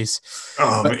like face.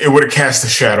 It would have cast a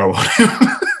shadow on him.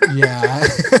 Yeah.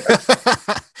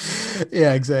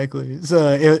 Yeah, exactly.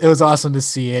 So it was awesome to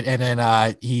see it. And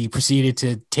then he proceeded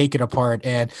to take it apart.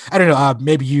 And I don't know,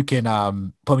 maybe you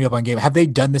can put me up on game. Have they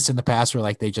done this in the past where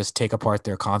like they just take apart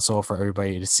their console for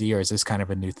everybody to see, or is this kind of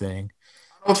a new thing?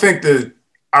 I don't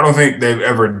think they've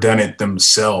ever done it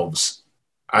themselves.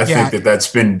 I think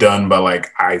that's been done by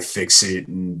like iFixit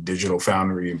and Digital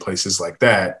Foundry and places like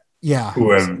that. Yeah.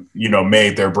 Who have,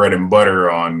 made their bread and butter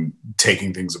on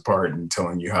taking things apart and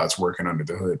telling you how it's working under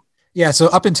the hood. Yeah. So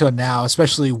up until now,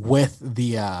 especially with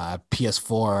the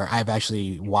PS4, I've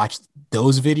actually watched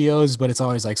those videos, but it's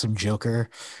always like some joker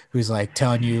who's like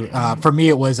telling you, for me,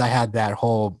 it was, I had that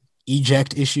whole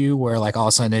eject issue where like all of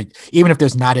a sudden, even if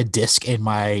there's not a disc in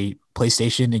my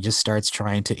PlayStation, it just starts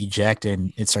trying to eject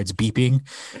and it starts beeping.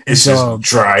 It's just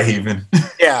dry heaving.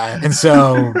 Yeah. And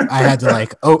so I had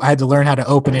to learn how to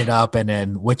open it up and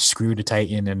then which screw to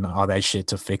tighten and all that shit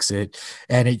to fix it.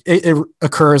 And it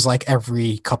occurs like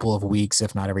every couple of weeks,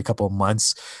 if not every couple of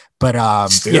months. But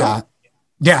still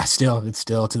it's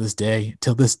still to this day.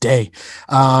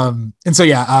 And so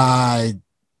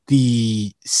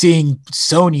the seeing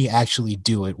Sony actually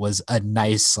do it was a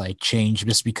nice like change,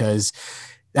 just because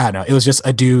I don't know, it was just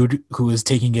a dude who was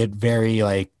taking it very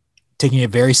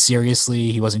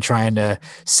seriously. He wasn't trying to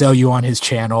sell you on his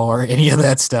channel or any of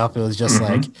that stuff. It was just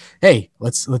like, hey,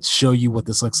 let's show you what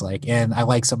this looks like. And I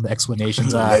like some of the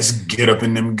explanations. Let's get up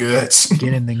in them guts.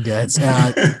 Get in them guts.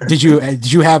 Did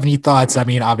you have any thoughts? I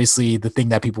mean, obviously the thing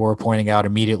that people were pointing out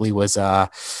immediately was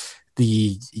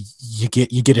you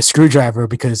get a screwdriver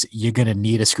because you're gonna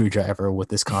need a screwdriver with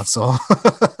this console.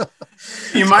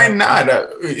 You might not.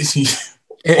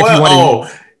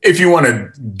 If you want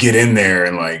to get in there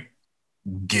and like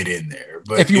get in there.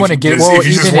 But if you want to get, if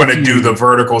you just want to do the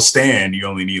vertical stand, you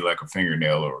only need like a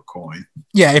fingernail or a coin.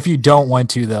 Yeah, if you don't want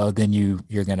to though, then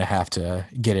you're gonna have to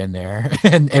get in there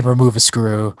and remove a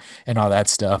screw and all that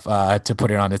stuff to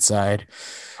put it on its side.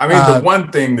 I mean, the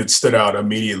one thing that stood out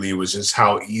immediately was just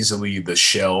how easily the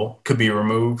shell could be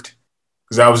removed,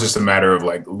 because that was just a matter of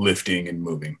like lifting and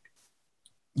moving.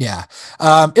 Yeah,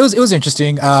 it was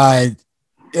interesting.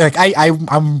 Like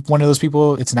I'm one of those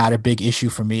people. It's not a big issue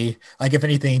for me. Like if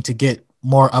anything, to get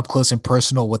more up close and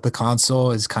personal with the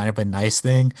console is kind of a nice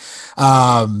thing.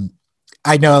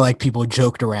 I know like people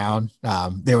joked around.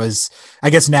 There was, I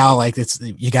guess now like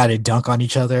you got to dunk on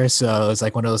each other. So it's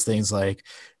like one of those things like,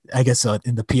 I guess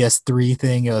in the PS3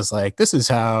 thing, it was like, this is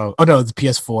how, oh no, the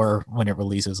PS4 when it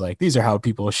releases, like these are how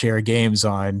people share games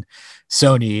on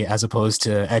Sony as opposed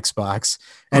to Xbox.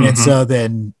 And then so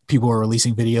then people were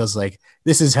releasing videos like,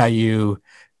 this is how you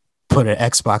put an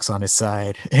Xbox on its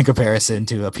side in comparison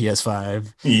to a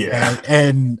PS5. Yeah.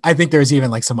 And I think there's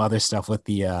even like some other stuff with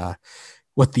the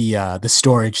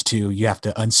storage too. You have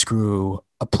to unscrew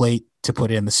a plate to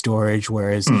put in the storage,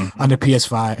 whereas on the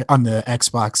PS5, on the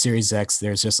Xbox Series X,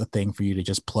 there's just a thing for you to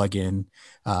just plug in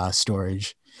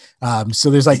storage.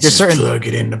 So there's like, there's certain plug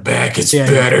it in the back. It's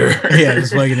better. Yeah,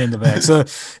 just plug it in the back. So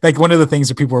like one of the things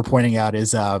that people were pointing out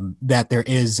is that there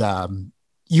is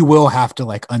you will have to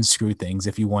like unscrew things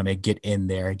if you want to get in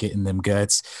there, get in them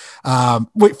guts.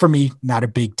 For me, not a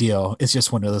big deal. It's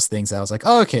just one of those things that I was like,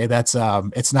 oh, okay, that's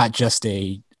it's not just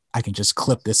I can just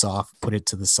clip this off, put it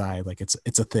to the side. Like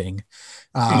it's a thing.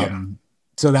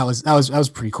 So that was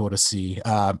pretty cool to see.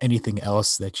 Anything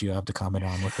else that you have to comment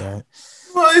on with that?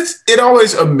 Well, it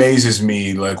always amazes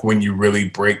me, like when you really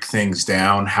break things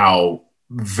down, how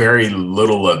very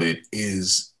little of it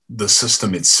is the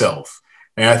system itself.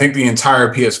 And I think the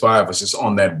entire PS5 was just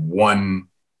on that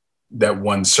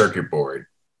one circuit board,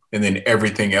 and then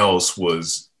everything else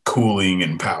was cooling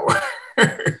and power.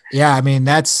 Yeah, I mean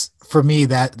that's for me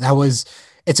that was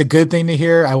it's a good thing to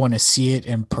hear. I want to see it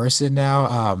in person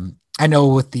now. I know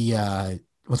with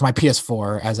my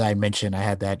PS4, as I mentioned, I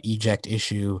had that eject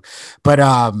issue, but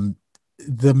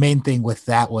the main thing with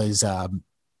that was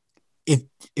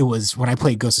it was when I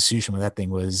played Ghost of Tsushima, that thing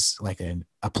was like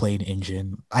a plane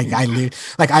engine.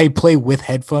 I play with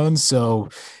headphones, so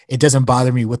it doesn't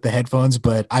bother me with the headphones,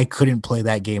 but I couldn't play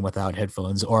that game without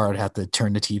headphones, or I'd have to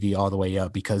turn the TV all the way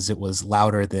up because it was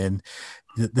louder than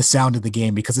the sound of the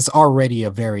game, because it's already a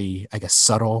very, I guess,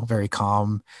 subtle, very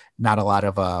calm, not a lot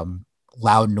of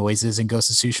loud noises in Ghost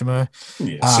of Tsushima.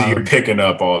 Yeah, so you're picking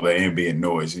up all the ambient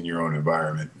noise in your own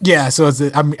environment. Yeah, so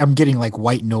I'm getting like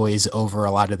white noise over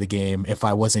a lot of the game if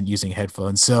I wasn't using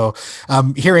headphones. So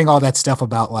hearing all that stuff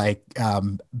about like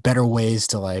better ways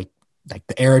to like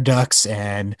the air ducts,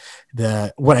 and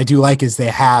what I do like is they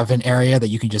have an area that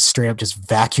you can just straight up just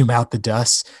vacuum out the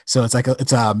dust. So it's like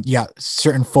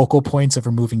certain focal points of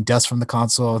removing dust from the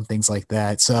console and things like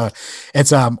that. So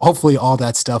it's hopefully all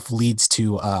that stuff leads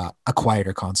to a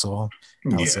quieter console.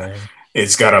 Yeah.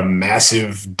 It's got a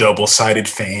massive double-sided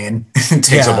fan. It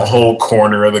takes up a whole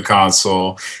corner of the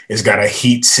console. It's got a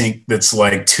heat sink that's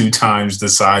like 2 times the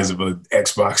size of an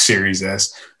Xbox Series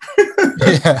S.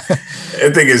 I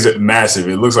think it's massive.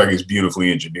 It looks like it's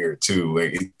beautifully engineered too.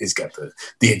 Like it's got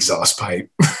the exhaust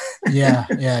pipe. Yeah,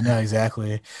 no,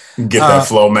 exactly. Get that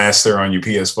Flowmaster on your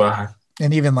PS5.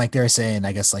 And even like they're saying,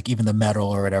 I guess like even the metal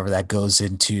or whatever that goes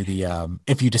into the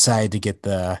if you decide to get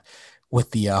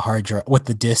with the hard drive with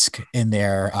the disc in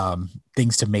there,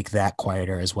 things to make that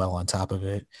quieter as well on top of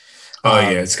it.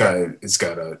 It's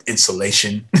got a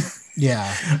insulation.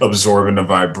 Yeah, absorbing the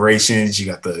vibrations. You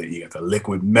got the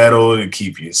liquid metal to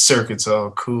keep your circuits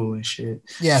all cool and shit.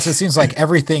 Yeah, so it seems like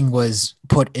everything was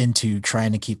put into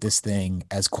trying to keep this thing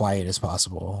as quiet as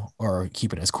possible, or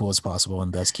keep it as cool as possible,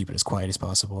 and thus keep it as quiet as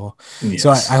possible. Yes.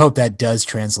 So I hope that does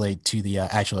translate to the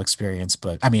actual experience.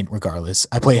 But I mean, regardless,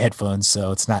 I play headphones,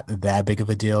 so it's not that big of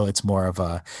a deal. It's more of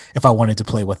if I wanted to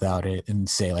play without it, and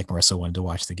say like Marissa wanted to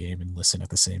watch the game and listen at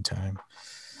the same time.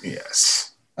 Yes.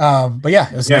 But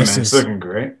yeah, it was nice. Man, it's looking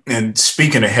great. And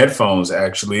speaking of headphones,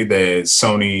 actually, that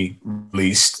Sony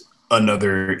released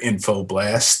another info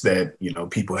blast that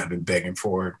people have been begging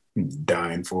for,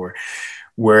 dying for,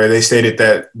 where they stated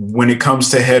that when it comes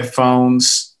to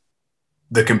headphones,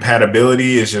 the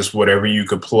compatibility is just whatever you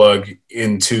could plug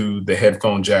into the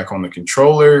headphone jack on the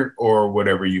controller, or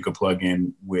whatever you could plug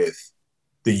in with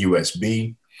the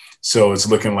USB. So it's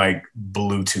looking like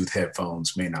Bluetooth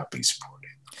headphones may not be supported.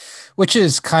 Which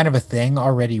is kind of a thing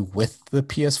already with the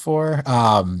PS4.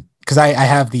 Because I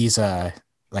have these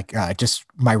just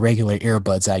my regular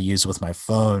earbuds I use with my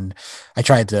phone. I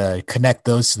tried to connect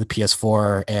those to the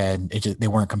PS4 and they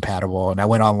weren't compatible. And I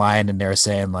went online and they were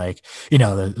saying like, it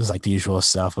was like the usual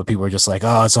stuff, but people were just like,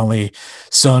 oh, it's only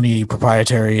Sony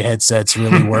proprietary headsets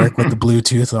really work with the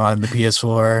Bluetooth on the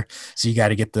PS4. So you got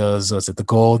to get those, what's it, the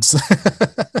golds?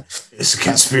 It's a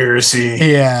conspiracy.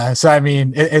 Yeah. So, I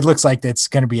mean, it looks like it's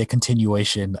going to be a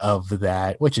continuation of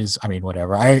that, which is, I mean,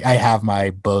 whatever. I have my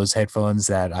Bose headphones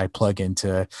that I plug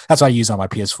into. That's what I use on my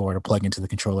PS4 to plug into the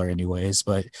controller anyways.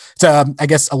 But it's, I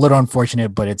guess, a little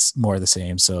unfortunate, but it's more the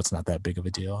same. So it's not that big of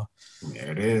a deal.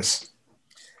 Yeah, it is.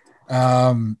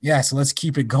 Yeah, so let's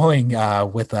keep it going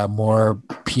with more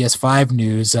PS5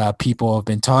 news. People have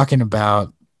been talking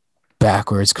about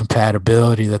backwards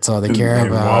compatibility. That's all they care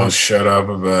about. All shut up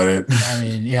about it. I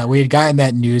mean, yeah, we had gotten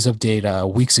that news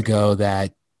update weeks ago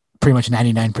that pretty much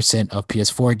 99% of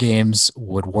PS4 games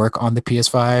would work on the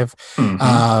PS5.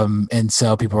 Mm-hmm. And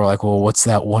so people were like, well, what's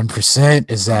that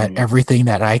 1%? Is that everything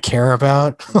that I care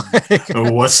about?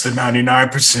 What's the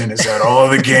 99%? Is that all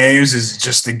the games? Is it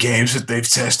just the games that they've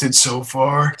tested so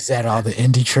far? Is that all the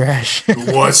indie trash?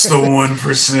 What's the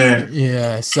 1%?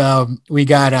 Yeah, so we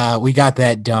got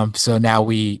that dump. So now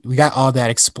we got all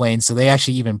that explained. So they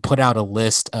actually even put out a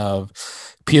list of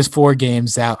PS4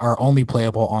 games that are only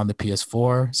playable on the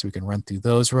PS4. So we can run through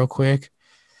those real quick.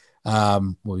 We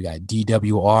got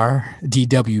DWVR,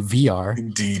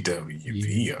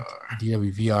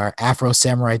 Afro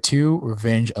Samurai 2,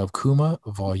 Revenge of Kuma,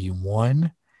 Volume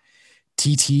 1,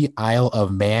 TT Isle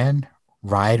of Man,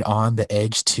 Ride on the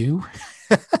Edge 2.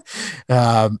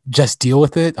 Just Deal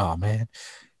with It. Oh man.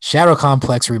 Shadow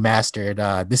Complex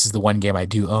Remastered. This is the one game I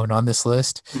do own on this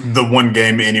list. The one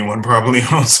game anyone probably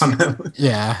owns on that list.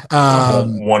 Yeah.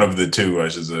 One of the two, I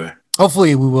should say.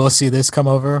 Hopefully we will see this come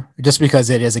over, just because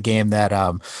it is a game that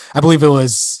I believe it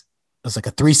was like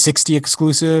a 360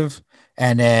 exclusive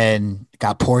and then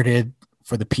got ported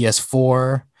for the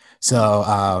PS4.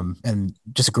 So and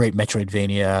just a great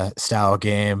Metroidvania style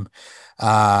game.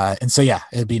 And so, yeah,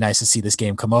 it'd be nice to see this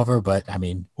game come over, but I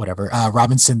mean, whatever.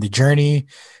 Robinson the Journey,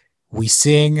 We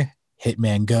Sing,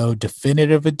 Hitman Go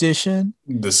Definitive Edition.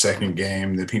 The second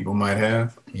game that people might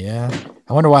have. Yeah.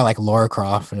 I wonder why like Lara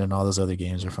Croft and all those other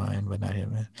games are fine, but not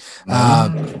Hitman.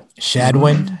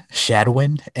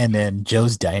 Shadwind, and then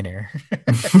Joe's Diner.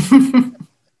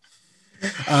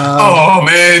 Oh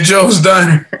man, Joe's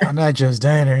Diner. I'm not Joe's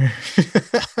Diner.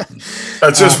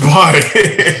 I just bought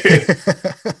it.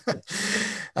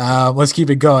 Let's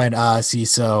keep it going.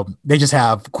 So they just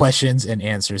have questions and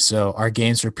answers. So are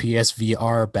games for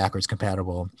PSVR backwards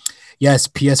compatible? Yes,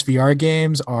 PSVR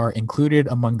games are included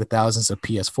among the thousands of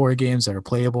PS4 games that are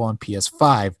playable on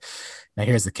PS5. Now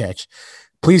here's the catch.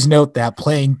 Please note that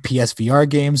playing PSVR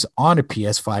games on a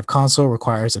PS5 console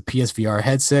requires a PSVR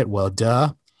headset. Well,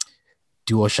 duh.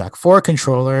 DualShock 4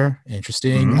 controller,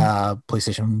 interesting.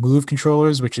 PlayStation Move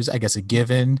controllers, which is, I guess, a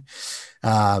given.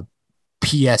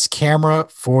 PS camera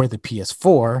for the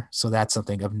PS4, so that's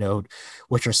something of note,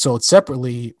 which are sold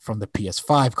separately from the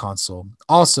PS5 console.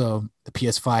 Also, the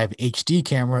PS5 HD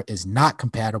camera is not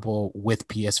compatible with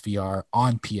PSVR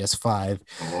on PS5.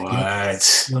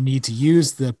 What? You'll need to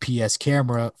use the PS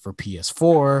camera for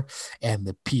PS4 and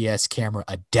the PS camera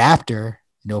adapter.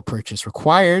 No purchase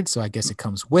required, so I guess it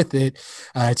comes with it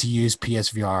to use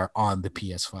PSVR on the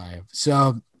PS5.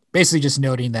 So basically just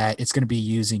noting that it's going to be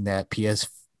using that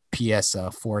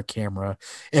PS4 camera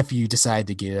if you decide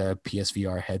to get a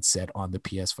PSVR headset on the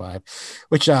PS5,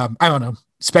 which I don't know,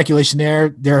 speculation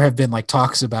there have been like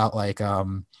talks about like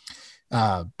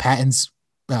patents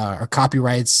or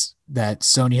copyrights that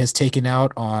Sony has taken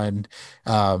out on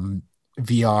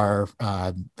VR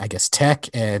I guess tech,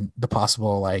 and the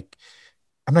possible like,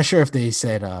 I'm not sure if they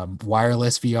said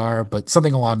wireless VR, but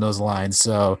something along those lines.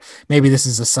 So maybe this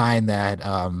is a sign that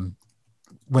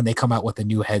when they come out with a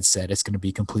new headset, it's going to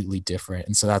be completely different.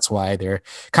 And so that's why they're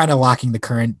kind of locking the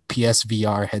current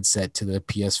PSVR headset to the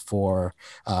PS4,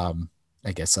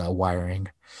 wiring.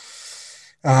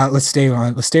 Let's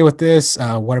stay with this.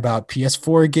 What about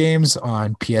PS4 games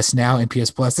on PS Now and PS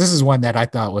Plus? This is one that I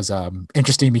thought was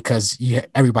interesting because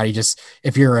everybody just,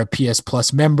 if you're a PS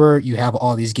Plus member, you have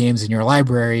all these games in your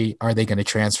library. Are they going to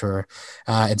transfer?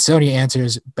 And Sony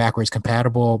answers backwards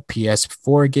compatible.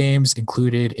 PS4 games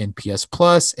included in PS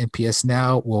Plus and PS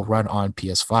Now will run on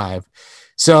PS5.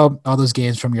 So all those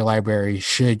games from your library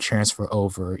should transfer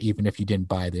over, even if you didn't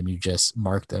buy them, you just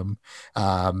marked them.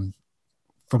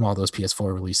 From all those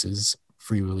PS4 releases,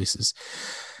 free releases.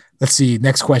 Let's see.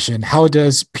 Next question. How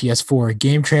does PS4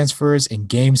 game transfers and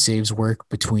game saves work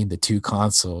between the two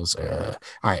consoles? All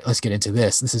right, let's get into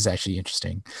this. This is actually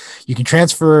interesting. You can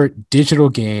transfer digital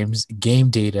games,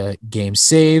 game data, game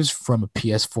saves from a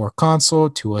PS4 console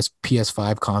to a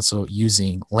PS5 console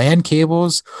using LAN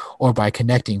cables or by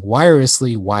connecting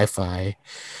wirelessly Wi-Fi.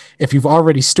 If you've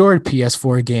already stored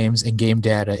PS4 games and game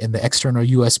data in the external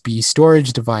USB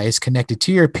storage device connected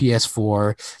to your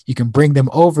PS4, you can bring them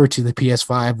over to the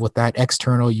PS5 with that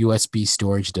external USB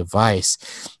storage device.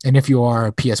 And if you are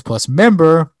a PS Plus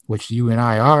member, which you and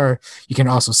I are, you can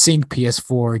also sync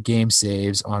PS4 game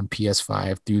saves on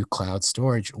PS5 through cloud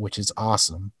storage, which is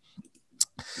awesome.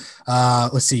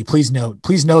 Let's see. Please note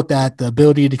that the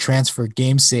ability to transfer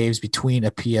game saves between a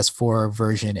PS4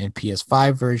 version and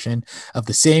PS5 version of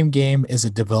the same game is a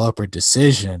developer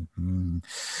decision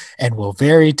and will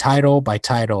vary title by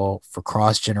title for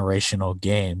cross-generational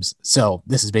games. So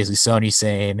this is basically Sony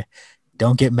saying,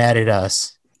 don't get mad at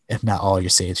us if not all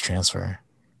your saves transfer.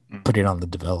 Put it on the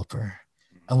developer.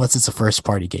 Unless it's a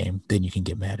first-party game, then you can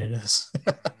get mad at us.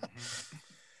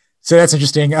 So that's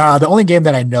interesting. The only game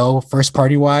that I know first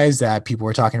party wise that people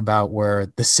were talking about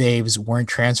where the saves weren't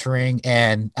transferring,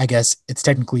 and I guess it's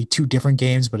technically two different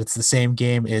games, but it's the same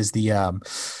game, is the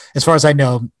as far as I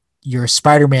know, your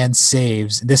Spider-Man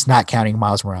saves, this not counting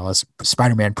Miles Morales,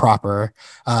 Spider-Man proper,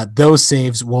 those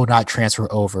saves will not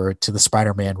transfer over to the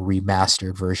Spider-Man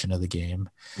remastered version of the game.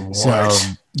 What?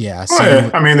 So yeah. Oh,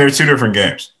 yeah. I mean, they're two different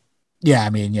games. Yeah,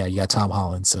 I mean, yeah, you got Tom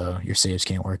Holland, so your saves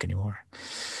can't work anymore.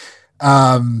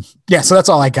 So that's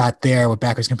all I got there with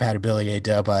backwards compatibility.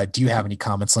 Dub, do you have any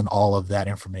comments on all of that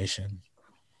information?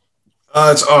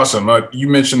 It's awesome. You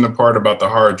mentioned the part about the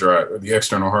hard drive, the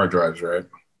external hard drives, right?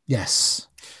 Yes.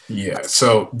 Yeah.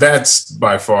 So that's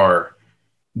by far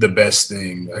the best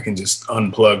thing. I can just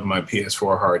unplug my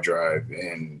PS4 hard drive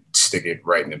and stick it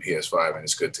right in the PS5 and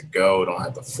it's good to go. Don't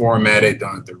have to format it.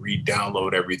 Don't have to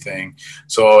re-download everything.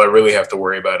 So all I really have to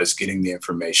worry about is getting the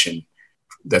information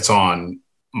that's on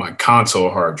my console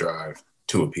hard drive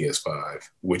to a PS5,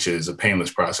 which is a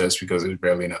painless process because there's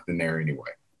barely nothing there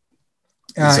anyway.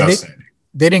 It's outstanding.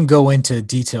 They didn't go into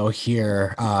detail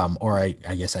here, or I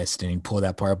guess I didn't pull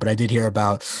that part, but I did hear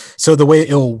about, so the way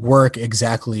it'll work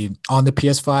exactly on the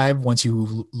PS5 once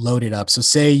you load it up. So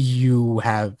say you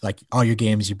have like all your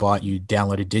games you bought, you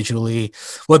downloaded digitally.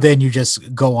 Well, then you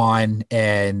just go on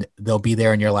and they'll be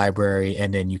there in your library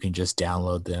and then you can just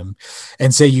download them.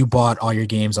 And say you bought all your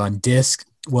games on disc.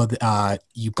 Well,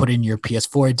 you put in your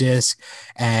PS4 disc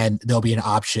and there'll be an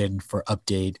option for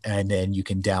update and then you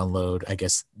can download, I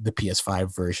guess, the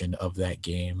PS5 version of that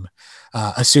game,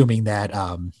 assuming that,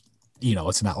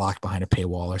 it's not locked behind a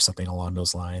paywall or something along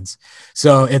those lines.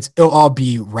 So it'll all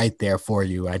be right there for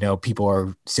you. I know people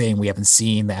are saying we haven't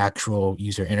seen the actual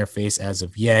user interface as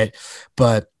of yet,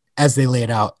 but as they lay it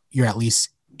out, you're at least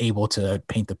able to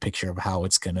paint the picture of how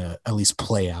it's going to at least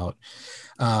play out.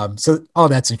 So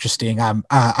that's interesting. I'm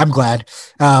glad,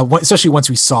 especially once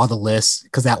we saw the list,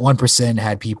 because that 1%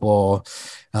 had people,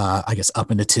 I guess,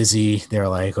 up in the tizzy. They're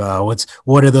like,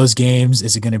 what are those games?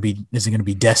 Is it going to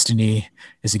be Destiny?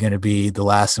 Is it going to be The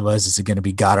Last of Us? Is it going to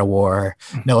be God of War?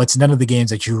 No, it's none of the games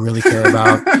that you really care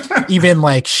about. Even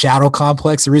like Shadow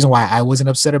Complex. The reason why I wasn't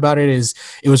upset about it is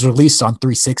it was released on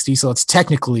 360. So it's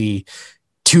technically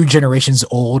 2 generations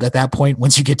old at that point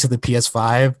once you get to the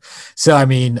PS5. So I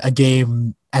mean, a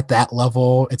game at that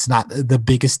level, it's not the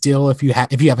biggest deal if you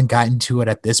haven't gotten to it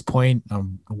at this point.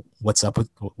 What's up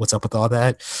with all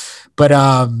that? But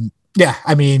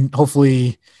I mean,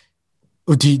 hopefully,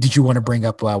 did you want to bring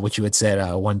up what you had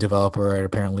said? One developer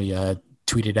apparently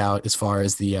tweeted out as far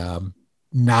as the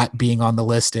not being on the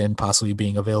list and possibly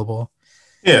being available.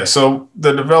 Yeah, so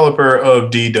the developer of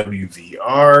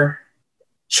DWVR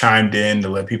chimed in to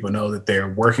let people know that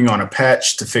they're working on a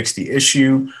patch to fix the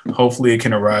issue. Hopefully it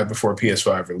can arrive before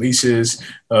PS5 releases.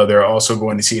 They're also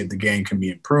going to see if the game can be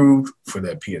improved for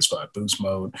that PS5 boost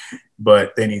mode,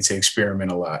 but they need to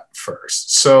experiment a lot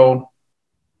first. So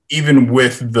even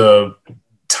with the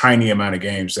tiny amount of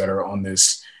games that are on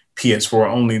this PS4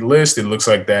 only list, it looks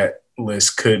like that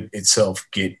list could itself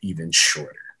get even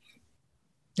shorter.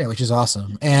 Yeah, which is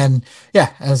awesome. And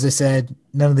yeah, as I said,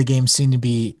 none of the games seem to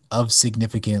be of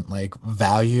significant like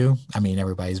value. I mean,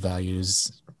 everybody's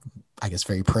values, I guess,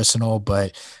 very personal,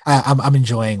 but I'm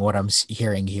enjoying what I'm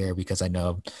hearing here because I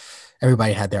know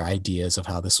everybody had their ideas of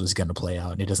how this was going to play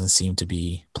out, and it doesn't seem to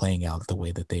be playing out the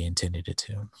way that they intended it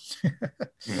to.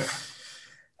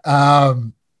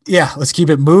 Let's keep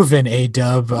it moving,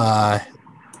 A-Dub.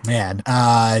 Man,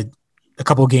 a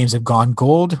couple of games have gone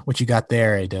gold. What you got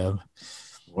there, A-Dub?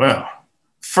 Well,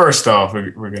 first off,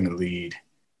 we're going to lead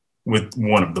with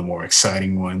one of the more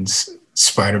exciting ones.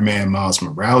 Spider-Man Miles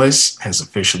Morales has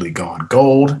officially gone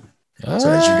gold.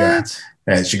 So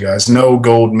as you guys know,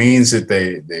 gold means that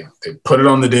they put it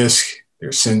on the disc.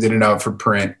 They're sending it out for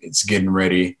print. It's getting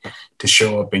ready to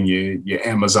show up in your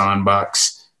Amazon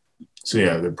box. So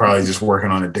yeah, they're probably just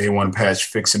working on a day one patch,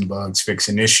 fixing bugs,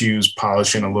 fixing issues,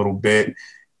 polishing a little bit.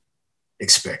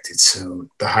 Expect it soon.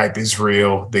 The hype is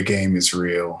real. The game is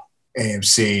real.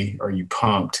 AMC, are you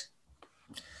pumped?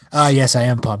 Yes, I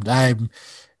am pumped.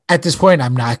 At this point,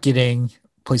 I'm not getting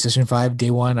PlayStation 5 day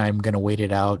one. I'm gonna wait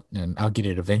it out, and I'll get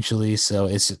it eventually. So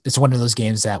it's one of those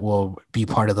games that will be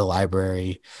part of the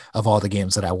library of all the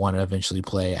games that I want to eventually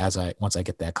play once I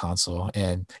get that console.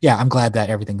 And yeah, I'm glad that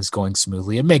everything is going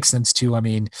smoothly. It makes sense too. I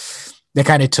mean, they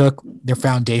kind of took their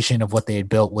foundation of what they had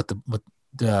built with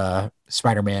the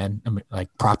Spider-Man like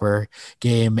proper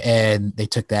game, and they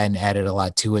took that and added a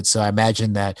lot to it. So I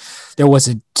imagine that there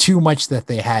wasn't too much that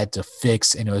they had to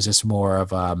fix, and it was just more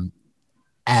of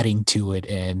adding to it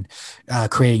and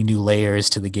creating new layers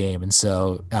to the game. And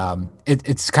so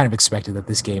it's kind of expected that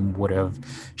this game would have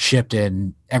shipped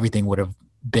and everything would have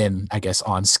been, I guess,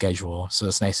 on schedule. So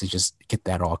it's nice to just get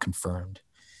that all confirmed.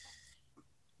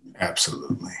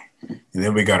 Absolutely. And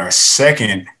then we got our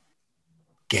second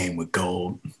game with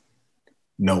gold.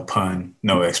 No pun,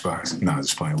 no Xbox. No,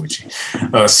 just playing with you.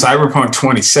 Cyberpunk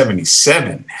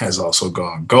 2077 has also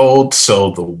gone gold. So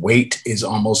the wait is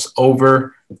almost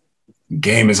over.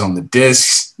 Game is on the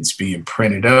discs. It's being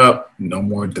printed up. No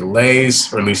more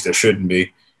delays, or at least there shouldn't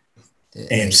be.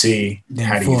 AMC,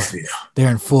 how do you feel? They're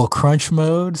in full crunch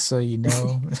mode, so you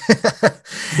know.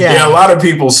 Yeah, a lot of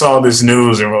people saw this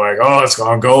news and were like, "Oh, it's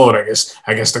gone gold. I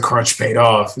guess the crunch paid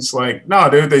off." It's like, no,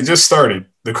 dude, they just started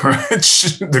the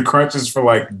crunch. The crunch is for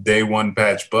like day one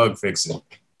patch bug fixing.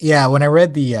 Yeah, when I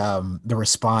read the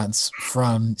response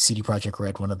from CD Projekt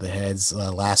Red, one of the heads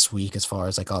last week, as far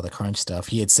as like all the crunch stuff,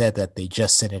 he had said that they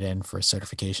just sent it in for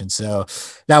certification. So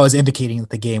that was indicating that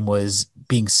the game was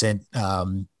being sent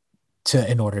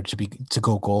in order to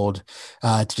go gold,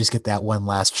 to just get that one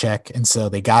last check. And so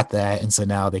they got that, and so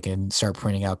now they can start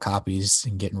printing out copies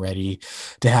and getting ready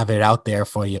to have it out there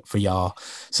for y'all.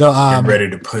 So get ready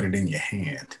to put it in your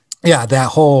hand. Yeah, that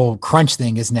whole crunch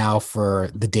thing is now for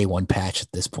the day one patch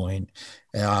at this point,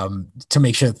 to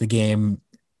make sure that the game,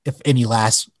 if any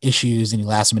last minute issues, any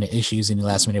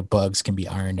last minute bugs can be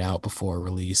ironed out before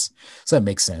release. So that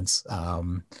makes sense.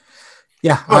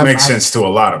 Yeah, well, it makes sense to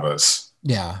a lot of us.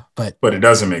 Yeah, but it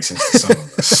doesn't make sense to some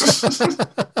of us.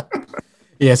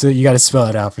 Yeah, so you got to spell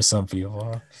it out for some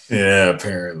people. Yeah,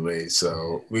 apparently.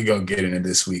 So we gonna get into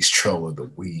this week's troll of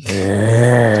the week.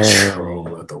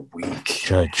 Troll of the week.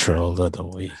 Troll of the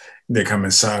week. They're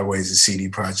coming sideways to CD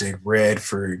Projekt Red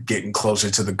for getting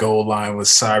closer to the goal line with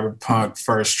Cyberpunk.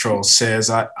 First troll says,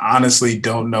 "I honestly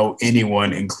don't know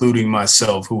anyone, including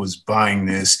myself, who is buying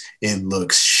this. It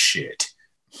looks shit."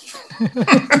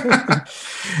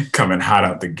 Coming hot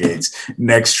out the gates.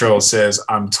 Next troll says,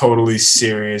 "I'm totally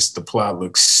serious. The plot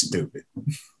looks stupid."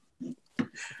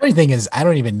 Funny thing is, I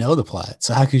don't even know the plot,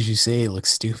 so how could you say it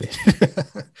looks stupid?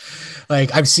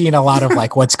 Like, I've seen a lot of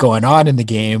like what's going on in the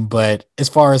game, but as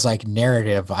far as like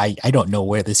narrative, I don't know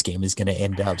where this game is going to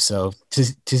end up. So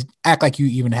to act like you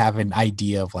even have an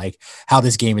idea of like how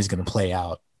this game is going to play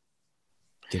out,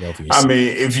 get over yourself. I mean,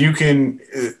 if you can,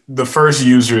 the first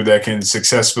user that can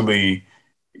successfully,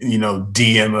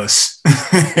 DM us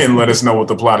and let us know what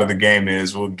the plot of the game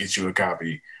is, we'll get you a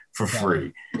copy for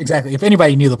free. Exactly. If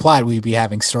anybody knew the plot, we'd be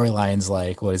having storylines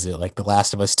like, what is it, like The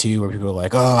Last of Us 2, where people are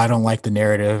like, "Oh, I don't like the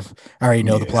narrative. I already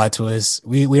know the plot twist."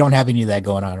 We don't have any of that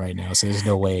going on right now, so there's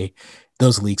no way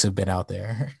those leaks have been out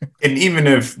there. And even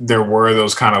if there were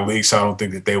those kind of leaks, I don't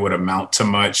think that they would amount to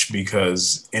much,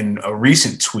 because in a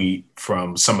recent tweet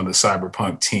from some of the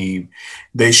Cyberpunk team,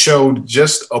 they showed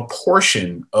just a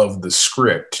portion of the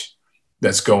script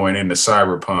that's going into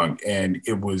Cyberpunk, and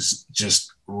it was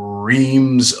just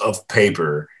reams of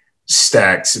paper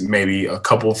stacked maybe a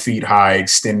couple feet high,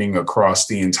 extending across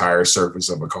the entire surface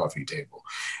of a coffee table.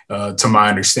 To my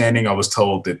understanding, I was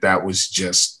told that was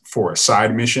just for a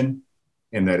side mission,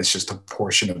 and that it's just a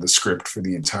portion of the script for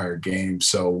the entire game.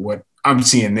 So what I'm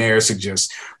seeing there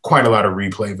suggests quite a lot of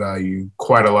replay value,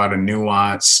 quite a lot of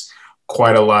nuance,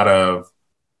 quite a lot of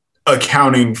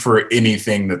accounting for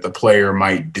anything that the player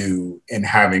might do and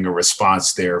having a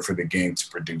response there for the game to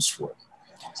produce for them.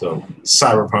 So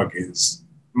Cyberpunk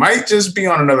might just be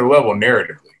on another level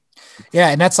narratively. Yeah,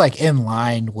 and that's like in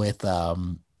line with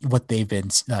what they've been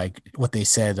like, what they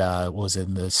said was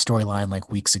in the storyline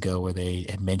like weeks ago, where they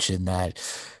had mentioned that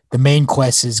the main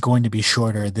quest is going to be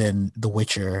shorter than The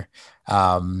Witcher,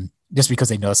 just because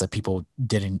they noticed that people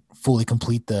didn't fully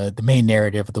complete the main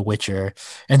narrative of The Witcher.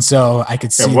 And so I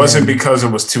could see it wasn't because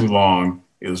it was too long.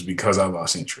 It was because I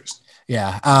lost interest.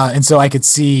 Yeah. And so I could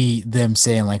see them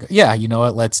saying like, yeah, you know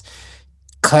what, let's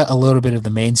cut a little bit of the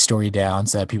main story down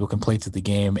so that people can play through the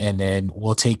game. And then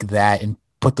we'll take that and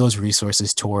put those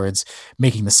resources towards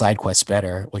making the side quests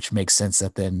better, which makes sense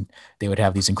that then they would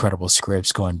have these incredible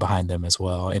scripts going behind them as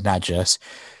well. And not just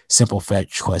simple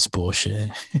fetch quest bullshit.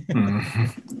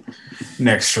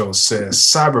 Next show says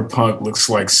Cyberpunk looks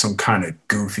like some kind of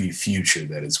goofy future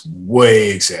that is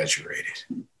way exaggerated.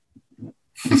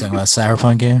 You talking about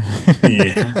Cyberpunk game?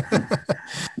 Yeah.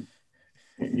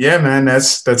 Yeah, man,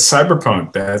 that's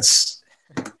Cyberpunk. That's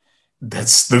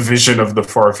the vision of the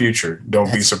far future.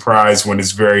 Don't be surprised when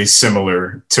it's very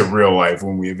similar to real life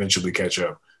when we eventually catch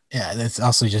up. Yeah, that's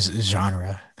also just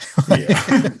genre.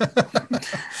 Yeah.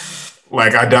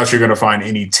 Like, I doubt you're going to find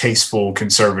any tasteful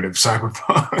conservative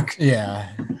cyberpunk. Yeah.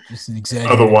 Just an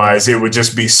exaggeration. Otherwise, it would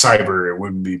just be cyber. It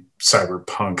wouldn't be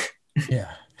cyberpunk.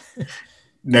 Yeah.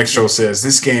 Next show says,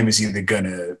 this game is either going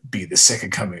to be the second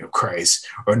coming of Christ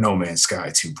or No Man's Sky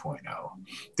 2.0.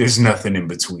 There's nothing in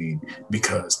between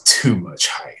because too much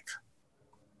hype.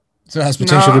 So it has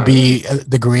potential to be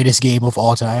the greatest game of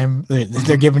all time.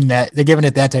 They're giving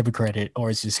it that type of credit,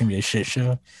 or it's just going to be a shit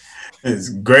show. It's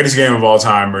greatest game of all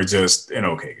time or just an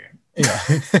okay game. Yeah.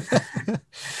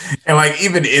 And like,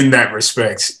 even in that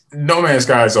respect, No Man's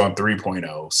Sky is on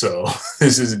 3.0. So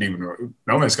this isn't even,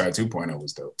 No Man's Sky 2.0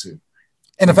 was dope too.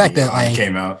 And the fact that like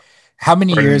came out, how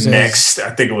many years next? I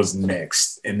think it was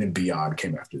Next, and then Beyond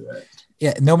came after that.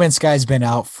 Yeah, No Man's Sky's been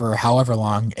out for however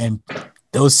long, and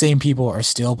those same people are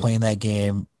still playing that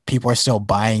game. People are still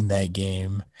buying that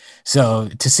game. So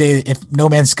to say if No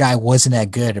Man's Sky wasn't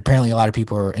that good, apparently a lot of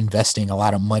people are investing a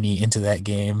lot of money into that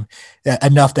game,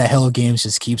 enough that Hello Games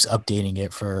just keeps updating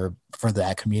it for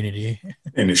that community.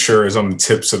 And it sure is on the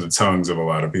tips of the tongues of a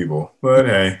lot of people. But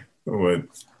hey,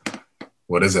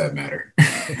 what does that matter?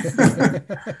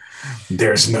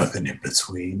 There's nothing in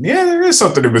between. Yeah, there is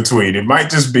something in between. It might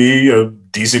just be a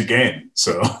decent game.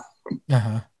 So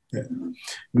Uh-huh. Yeah.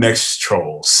 Next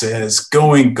troll says,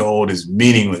 going gold is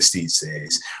meaningless these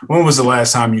days. When was the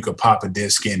last time you could pop a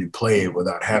disc in and play it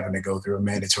without having to go through a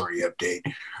mandatory update?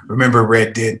 Remember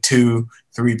Red Dead 2,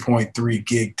 3.3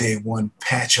 gig day one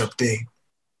patch update?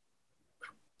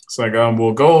 It's like,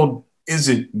 well, gold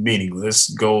isn't meaningless.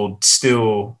 Gold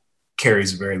still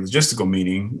carries a very logistical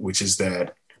meaning, which is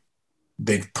that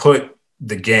they've put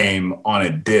the game on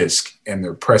a disc and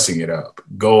they're pressing it up.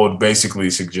 Gold basically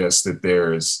suggests that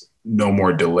there's no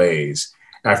more delays.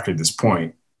 After this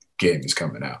point, game is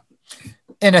coming out.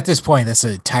 And at this point, that's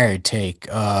a tired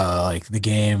take. Like the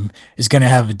game is going to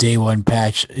have a day one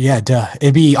patch. Yeah, duh.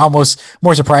 It'd be almost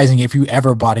more surprising if you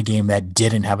ever bought a game that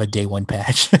didn't have a day one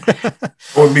patch. I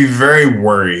would be very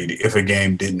worried if a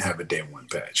game didn't have a day one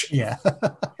patch. Yeah.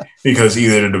 Because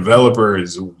either the developer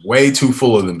is way too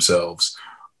full of themselves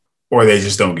or they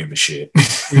just don't give a shit. Yeah.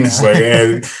 It's like,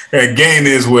 a game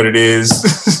is what it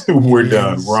is. We're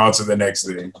done. We're on to the next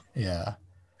thing. Yeah.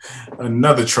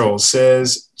 Another troll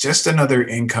says, just another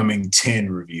incoming 10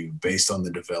 review based on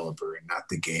the developer and not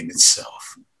the game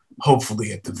itself.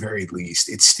 Hopefully, at the very least,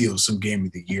 it steals some Game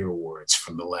of the Year awards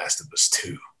from The Last of Us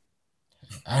 2.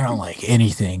 I don't like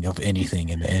anything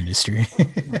in the industry.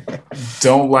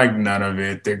 Don't like none of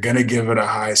it. They're going to give it a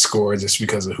high score just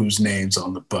because of whose name's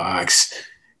on the box.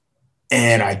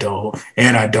 And I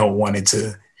don't want it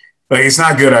to, like, it's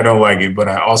not good. I don't like it, but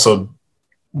I also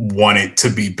want it to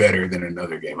be better than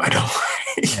another game I don't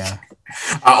like. Yeah.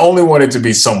 I only want it to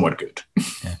be somewhat good.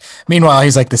 Yeah. Meanwhile,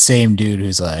 he's like the same dude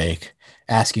who's like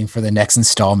asking for the next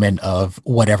installment of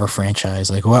whatever franchise.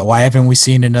 Like, why haven't we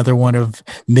seen another one of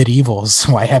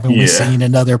Medievals? Why haven't we seen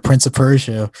another Prince of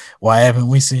Persia? Why haven't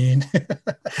we seen?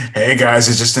 Hey guys,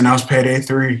 it just announced Payday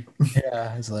 3.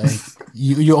 Yeah, it's like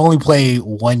you only play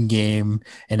one game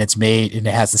and it's made and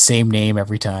it has the same name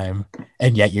every time,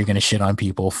 and yet you're gonna shit on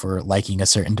people for liking a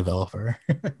certain developer.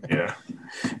 Yeah.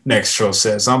 Next troll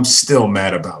says, I'm still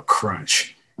mad about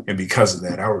Crunch, and because of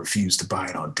that, I refuse to buy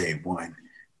it on day one.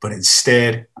 But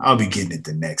instead, I'll be getting it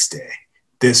the next day.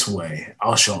 This way,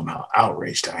 I'll show them how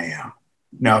outraged I am.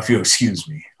 Now, if you'll excuse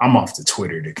me, I'm off to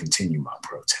Twitter to continue my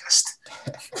protest.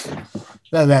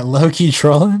 that low-key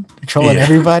trolling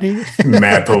everybody.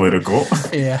 Mad political.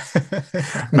 Yeah.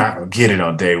 Not gonna get it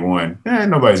on day one.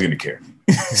 Nobody's gonna care.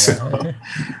 So,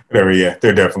 they're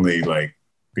definitely like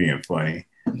being funny.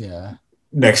 Yeah.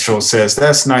 Next troll says,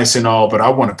 that's nice and all, but I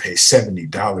want to pay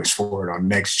 $70 for it on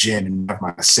next gen and have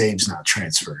my saves not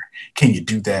transfer. Can you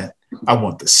do that? I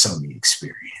want the Sony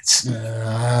experience.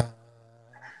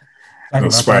 Talking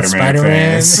Those about that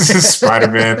Spider-Man Spider-Man. fans,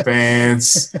 Spider-Man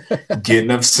fans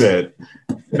getting upset.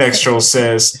 Next troll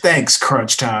says, "Thanks,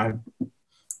 crunch time."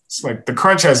 It's like the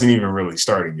crunch hasn't even really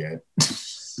started yet.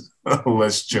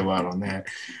 Let's chill out on that.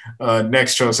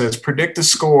 Next troll says, "Predict the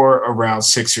score around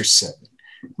 6 or 7.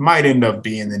 Might end up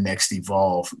being the next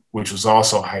Evolve, which was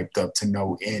also hyped up to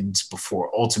no ends before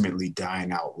ultimately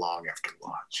dying out long after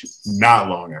launch. Not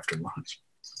long after launch.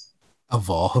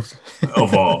 Evolved.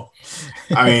 Evolve.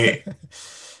 I mean,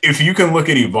 if you can look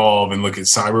at Evolve and look at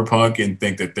Cyberpunk and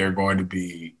think that they're going to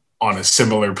be on a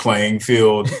similar playing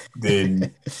field,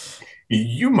 then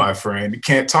you, my friend,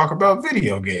 can't talk about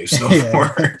video games no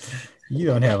more. You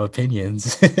don't have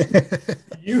opinions.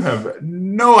 You have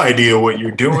no idea what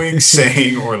you're doing,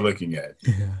 saying, or looking at.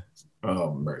 Yeah.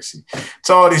 Oh, mercy.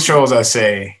 To all these trolls, I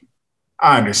say,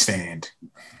 I understand.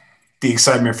 The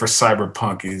excitement for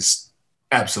Cyberpunk is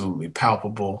absolutely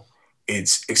palpable.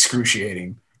 It's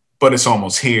excruciating, but it's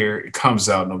almost here. It comes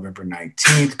out November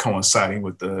 19th, coinciding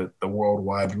with the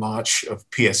worldwide launch of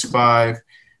PS5.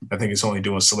 I think it's only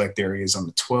doing select areas on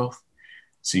the 12th.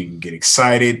 So you can get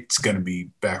excited. It's going to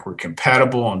be backward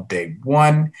compatible on day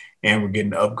one, and we're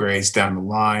getting upgrades down the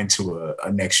line to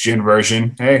a next-gen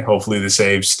version. Hey, hopefully the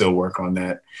saves still work on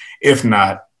that. If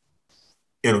not,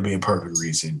 it'll be a perfect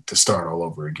reason to start all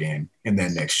over again in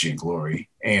that next-gen glory.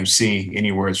 AMC,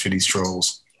 any words for these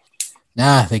trolls?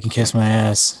 Nah, they can kiss my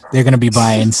ass. They're going to be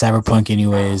buying Cyberpunk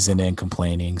anyways and then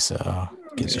complaining, so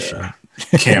gives a shit.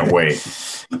 Can't wait.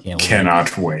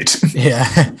 Cannot wait. Yeah.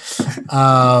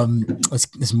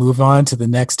 Let's move on to the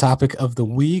next topic of the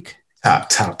week. Top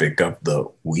topic of the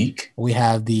week. We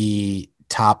have the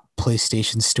top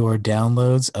PlayStation Store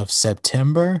downloads of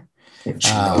September. What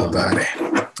you know about it?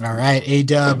 All right,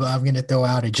 A-Dub, I'm going to throw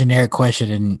out a generic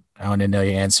question, and I want to know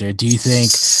your answer. Do you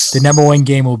think the number one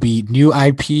game will be new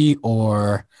IP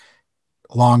or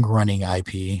long-running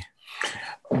IP?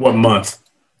 What month?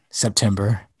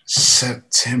 September.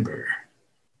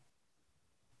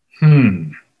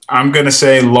 I'm going to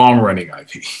say long-running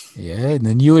IP. Yeah, and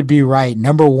then you would be right.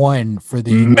 Number one for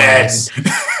the US.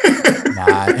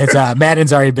 It's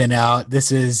Madden's already been out.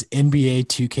 This is NBA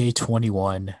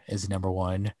 2K21 is number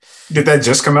one. Did that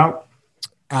just come out?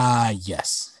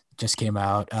 Yes, just came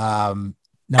out.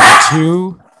 Number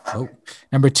two.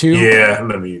 Yeah,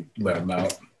 let him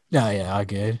out. Oh, yeah, all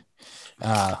good.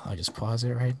 I'll just pause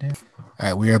it right now. All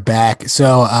right, we are back.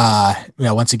 So,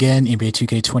 once again, NBA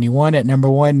 2K21 at number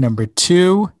one. Number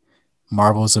two,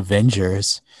 Marvel's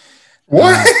Avengers.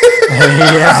 What?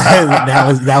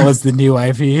 Yeah, that was the new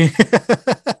IP.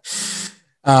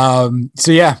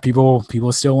 So yeah,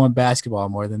 people still want basketball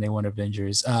more than they want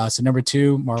Avengers. So number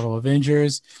two, Marvel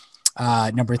Avengers.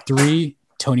 Number three,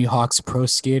 Tony Hawk's Pro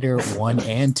Skater 1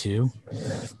 and 2.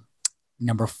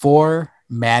 Number four,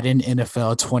 Madden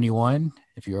NFL 21,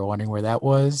 if you were wondering where that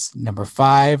was. Number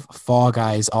five, Fall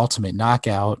Guys Ultimate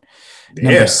Knockout.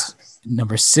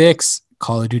 Number six,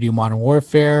 Call of Duty Modern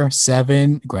Warfare.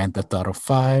 7, Grand Theft Auto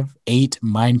 5. 8,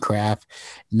 Minecraft.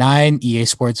 9, EA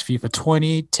Sports FIFA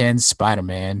 20. 10,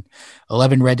 Spider-Man.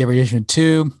 11, Red Dead Redemption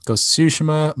 2. Ghost of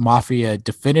Tsushima. Mafia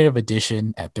Definitive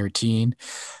Edition at 13.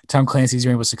 Tom Clancy's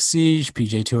Rainbow Six Siege.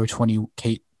 PGA Tour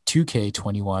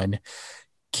 2K21.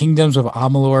 Kingdoms of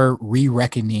Amalur: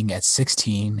 Re-Reckoning at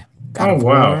 16. God of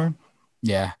War.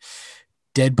 Yeah.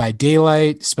 Dead by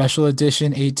Daylight Special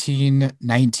Edition 18,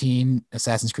 19,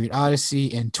 Assassin's Creed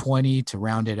Odyssey, and 20 to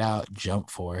round it out, Jump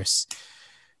Force.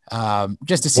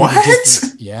 Just to see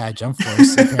Jump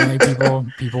Force. Apparently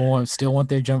people still want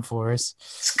their Jump Force.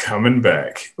 It's coming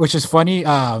back. Which is funny.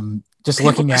 Just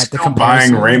people looking at the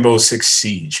comparison. Buying Rainbow Six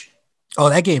Siege. Oh,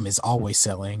 that game is always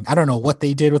selling. I don't know what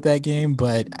they did with that game,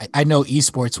 but I know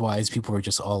esports wise, people were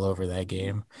just all over that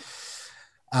game.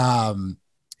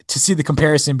 To see the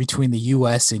comparison between the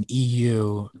US and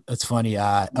EU, it's funny.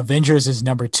 Avengers is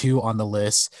number 2 on the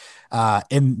list.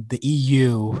 In the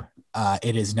EU,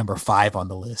 it is number 5 on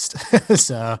the list.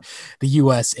 So the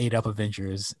US ate up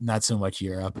Avengers, not so much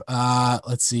Europe.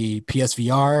 Let's see.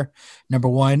 PSVR, number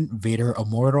 1, Vader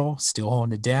Immortal, still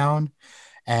holding it down.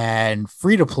 And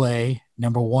free to play,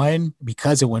 number 1,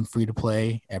 because it went free to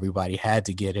play, everybody had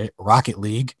to get it. Rocket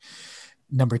League.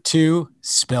 Number 2,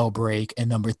 Spellbreak, and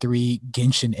number 3,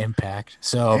 Genshin Impact.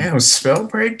 So damn,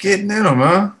 Spellbreak getting in them,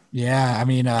 huh? Yeah, I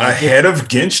mean ahead of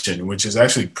Genshin, which is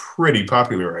actually pretty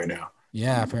popular right now.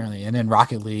 Yeah, apparently. And then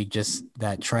Rocket League, just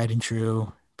that tried and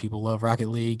true. People love Rocket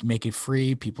League. Make it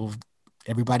free.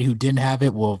 Everybody who didn't have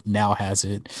it, now has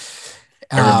it.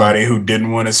 Everybody who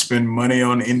didn't want to spend money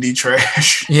on indie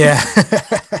trash. Yeah.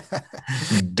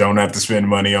 Don't have to spend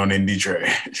money on indie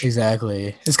trash.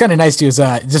 Exactly. It's kind of nice too. It's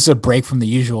just a break from the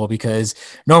usual, because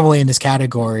normally in this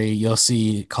category, you'll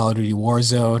see Call of Duty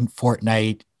Warzone,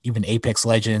 Fortnite, even Apex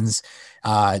Legends,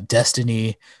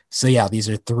 Destiny. So yeah, these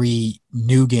are 3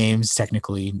 new games,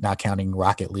 technically not counting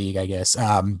Rocket League, I guess.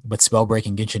 But Spellbreak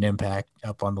and Genshin Impact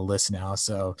up on the list now.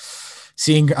 So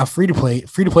seeing a free to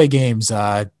play games,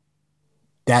 that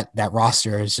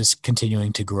roster is just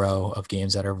continuing to grow of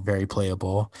games that are very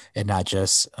playable and not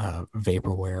just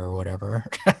vaporware or whatever.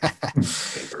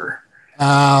 Vapor.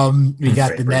 We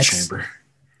got Vapor the next chamber.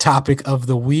 topic of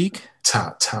the week.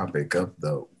 Top topic of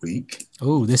the week.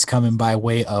 Oh, this coming by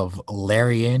way of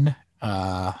Larian,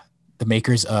 the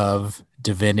makers of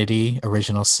Divinity,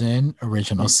 Original Sin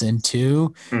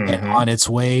 2, and on its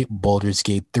way, Baldur's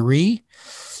Gate 3.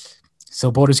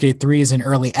 So Baldur's Gate 3 is in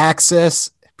early access.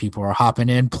 People are hopping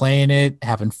in, playing it,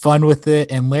 having fun with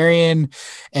it. And Larian,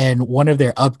 and one of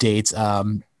their updates,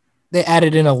 they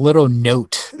added in a little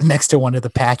note next to one of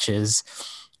the patches.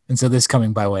 And so this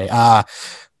coming by way.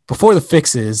 Before the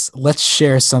fixes, let's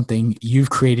share something you've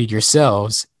created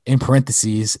yourselves. In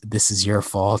parentheses, this is your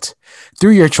fault.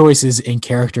 Through your choices in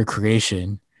character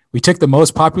creation. We took the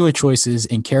most popular choices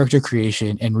in character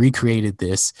creation and recreated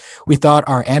this. We thought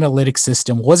our analytics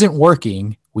system wasn't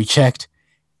working. We checked.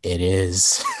 It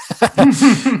is.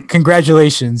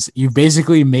 Congratulations. You've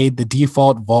basically made the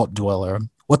default Vault Dweller.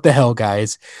 What the hell,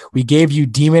 guys? We gave you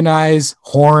demon eyes,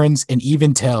 horns, and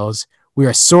even tails. We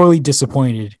are sorely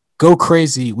disappointed. Go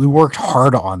crazy. We worked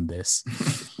hard on this.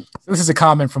 This is a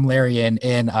comment from Larian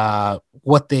and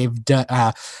what they've done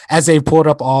as they've pulled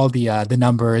up all the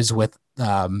numbers with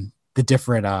the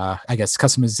different, I guess,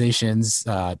 customizations,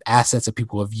 assets that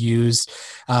people have used.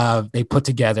 They put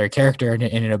together a character and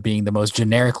it ended up being the most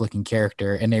generic looking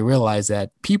character. And they realized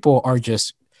that people are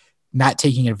just not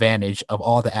taking advantage of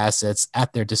all the assets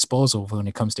at their disposal when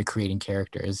it comes to creating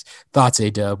characters. Thoughts,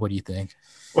 A-Dub? What do you think?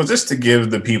 Well, just to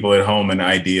give the people at home an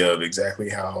idea of exactly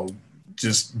how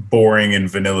just boring and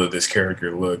vanilla this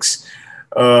character looks,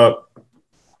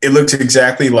 it looks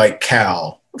exactly like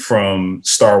Cal from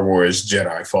Star Wars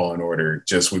Jedi Fallen Order,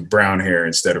 just with brown hair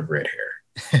instead of red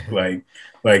hair.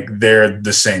 like they're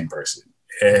the same person.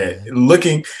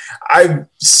 I've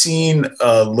seen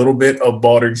a little bit of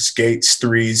Baldur's Gate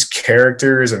 3's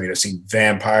characters. I mean, I've seen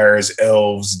vampires,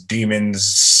 elves, demons,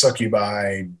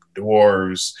 succubi,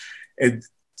 dwarves.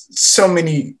 So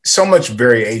much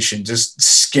variation, just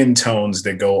skin tones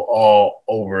that go all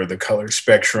over the color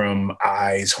spectrum,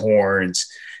 eyes, horns.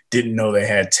 Didn't know they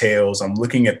had tails. I'm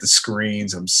looking at the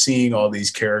screens. I'm seeing all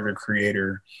these character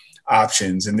creator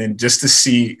options. And then just to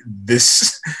see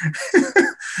this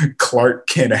Clark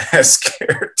Kent-esque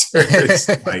character, it's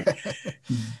like,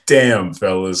 damn,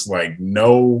 fellas, like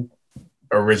no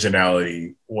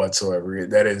originality whatsoever.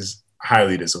 That is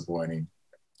highly disappointing.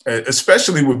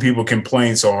 Especially when people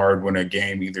complain so hard when a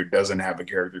game either doesn't have a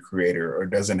character creator or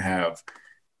doesn't have,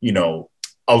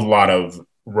 a lot of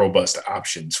robust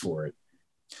options for it.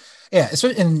 Yeah,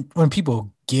 and when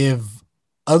people give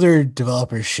other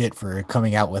developers shit for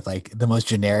coming out with like the most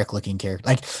generic looking character,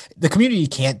 like the community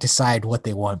can't decide what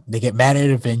they want. They get mad at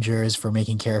Avengers for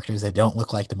making characters that don't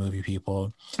look like the movie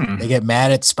people. Mm-hmm. They get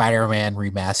mad at Spider-Man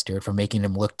Remastered for making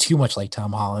him look too much like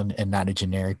Tom Holland and not a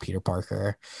generic Peter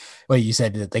Parker. Well, you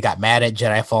said that they got mad at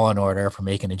Jedi Fallen Order for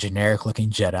making a generic looking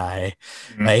Jedi.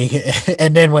 Mm-hmm.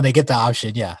 And then when they get the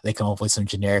option, they come up with some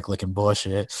generic looking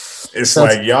bullshit. It's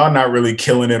like y'all not really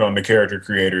killing it on the character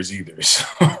creators either. So.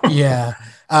 Yeah.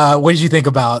 What did you think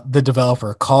about the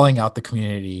developer calling out the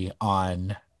community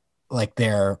on like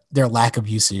their lack of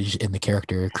usage in the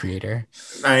character creator?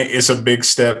 It's a big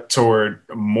step toward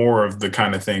more of the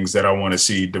kind of things that I want to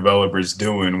see developers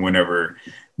doing whenever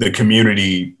the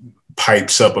community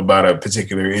pipes up about a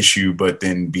particular issue, but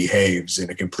then behaves in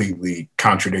a completely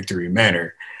contradictory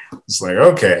manner. It's like,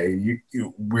 okay,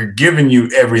 we're giving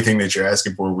you everything that you're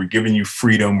asking for. We're giving you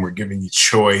freedom. We're giving you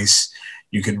choice.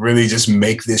 You can really just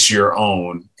make this your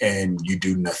own, and you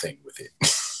do nothing with it.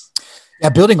 Yeah,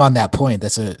 building on that point,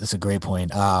 that's a great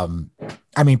point.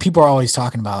 I mean, people are always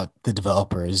talking about the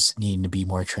developers needing to be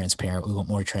more transparent. We want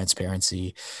more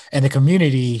transparency. And the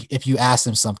community, if you ask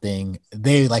them something,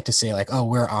 they like to say like, oh,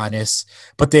 we're honest,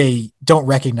 but they don't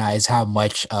recognize how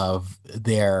much of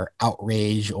their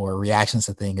outrage or reactions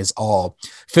to things is all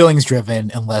feelings driven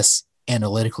and less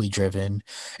analytically driven.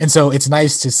 And so it's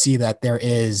nice to see that there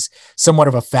is somewhat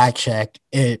of a fact check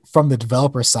from the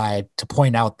developer side to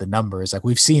point out the numbers. Like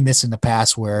we've seen this in the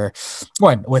past where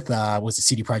was the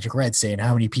CD Projekt Red saying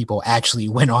how many people actually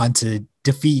went on to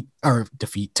to beat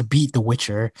The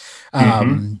Witcher,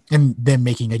 and then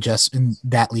making and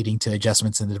that leading to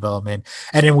adjustments in the development.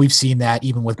 And then we've seen that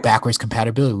even with backwards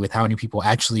compatibility, with how many people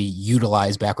actually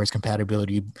utilize backwards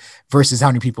compatibility versus how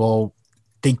many people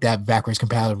think that backwards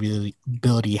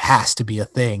compatibility has to be a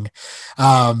thing.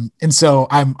 And so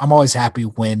I'm always happy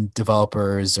when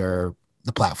developers or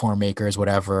the platform makers,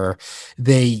 whatever,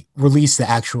 they release the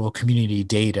actual community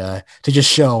data to just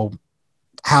show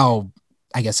how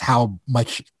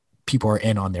much people are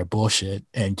in on their bullshit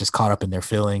and just caught up in their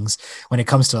feelings when it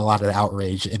comes to a lot of the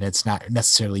outrage, and it's not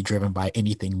necessarily driven by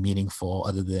anything meaningful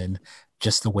other than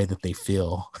just the way that they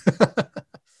feel.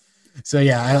 So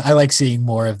yeah, I like seeing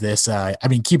more of this.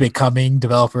 Keep it coming,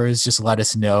 developers. Just let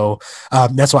us know.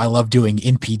 That's why I love doing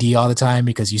NPD all the time,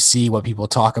 because you see what people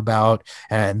talk about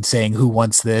and saying who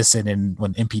wants this, and then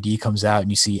when NPD comes out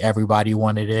and you see everybody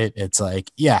wanted it, it's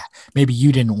like, yeah, maybe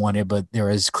you didn't want it, but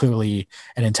there is clearly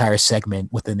an entire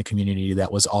segment within the community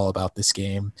that was all about this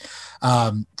game.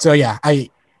 So yeah,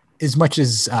 as much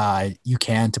as you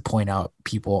can to point out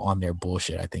people on their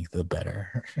bullshit, I think the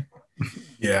better.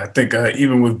 Yeah, I think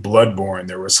even with Bloodborne,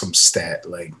 there was some stat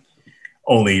like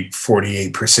only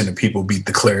 48% of people beat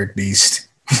the Cleric Beast,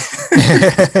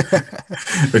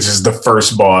 which is the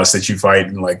first boss that you fight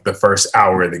in like the first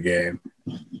hour of the game.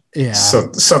 Yeah,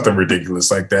 so something ridiculous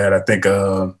like that. I think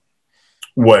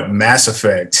Mass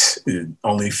Effect,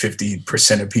 only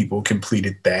 50% of people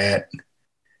completed that.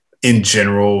 In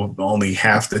general, only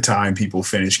half the time people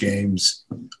finish games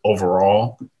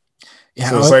overall.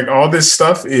 Yeah, so it's like all this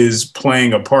stuff is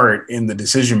playing a part in the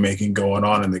decision making going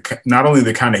on in not only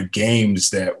the kind of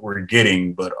games that we're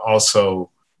getting, but also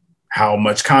how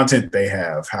much content they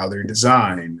have, how they're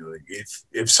designed. Like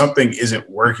if something isn't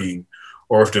working,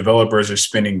 or if developers are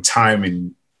spending time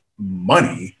and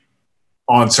money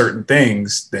on certain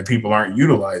things that people aren't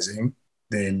utilizing,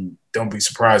 then don't be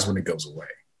surprised when it goes away.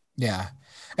 Yeah.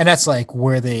 And that's like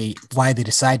why they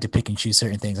decide to pick and choose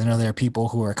certain things. I know there are people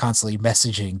who are constantly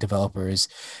messaging developers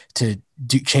to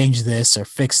change this or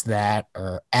fix that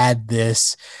or add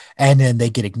this, and then they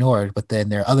get ignored. But then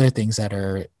there are other things that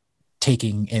are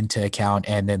taking into account,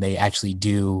 and then they actually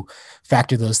do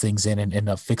factor those things in and end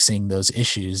up fixing those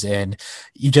issues. And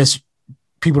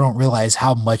people don't realize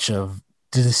how much of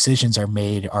the decisions are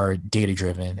made are data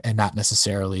driven and not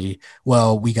necessarily,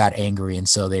 well, we got angry and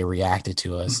so they reacted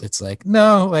to us. It's like,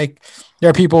 no, like there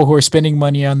are people who are spending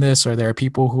money on this, or there are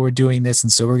people who are doing this, and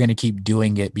so we're going to keep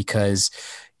doing it because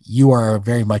you are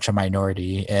very much a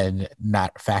minority and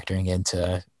not factoring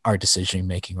into our decision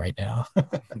making right now.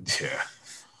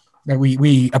 Yeah.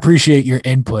 We appreciate your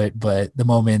input, but the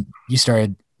moment you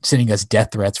started sending us death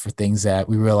threats for things that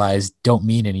we realize don't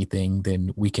mean anything,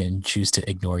 then we can choose to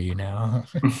ignore you now.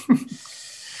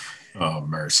 Oh,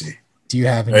 mercy. Do you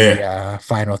have any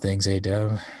final things,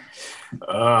 A-Dub?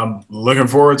 Looking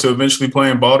forward to eventually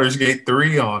playing Baldur's Gate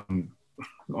 3 on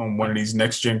one of these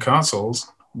next-gen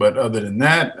consoles. But other than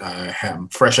that, I am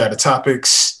fresh out of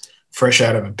topics, fresh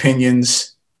out of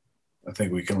opinions. I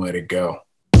think we can let it go.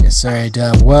 Yes, sir,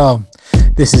 A-Dub. Well,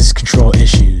 this is Control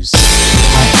Issues.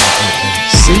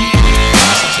 See? We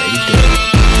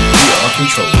are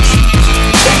Control Issues.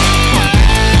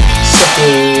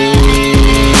 Simple.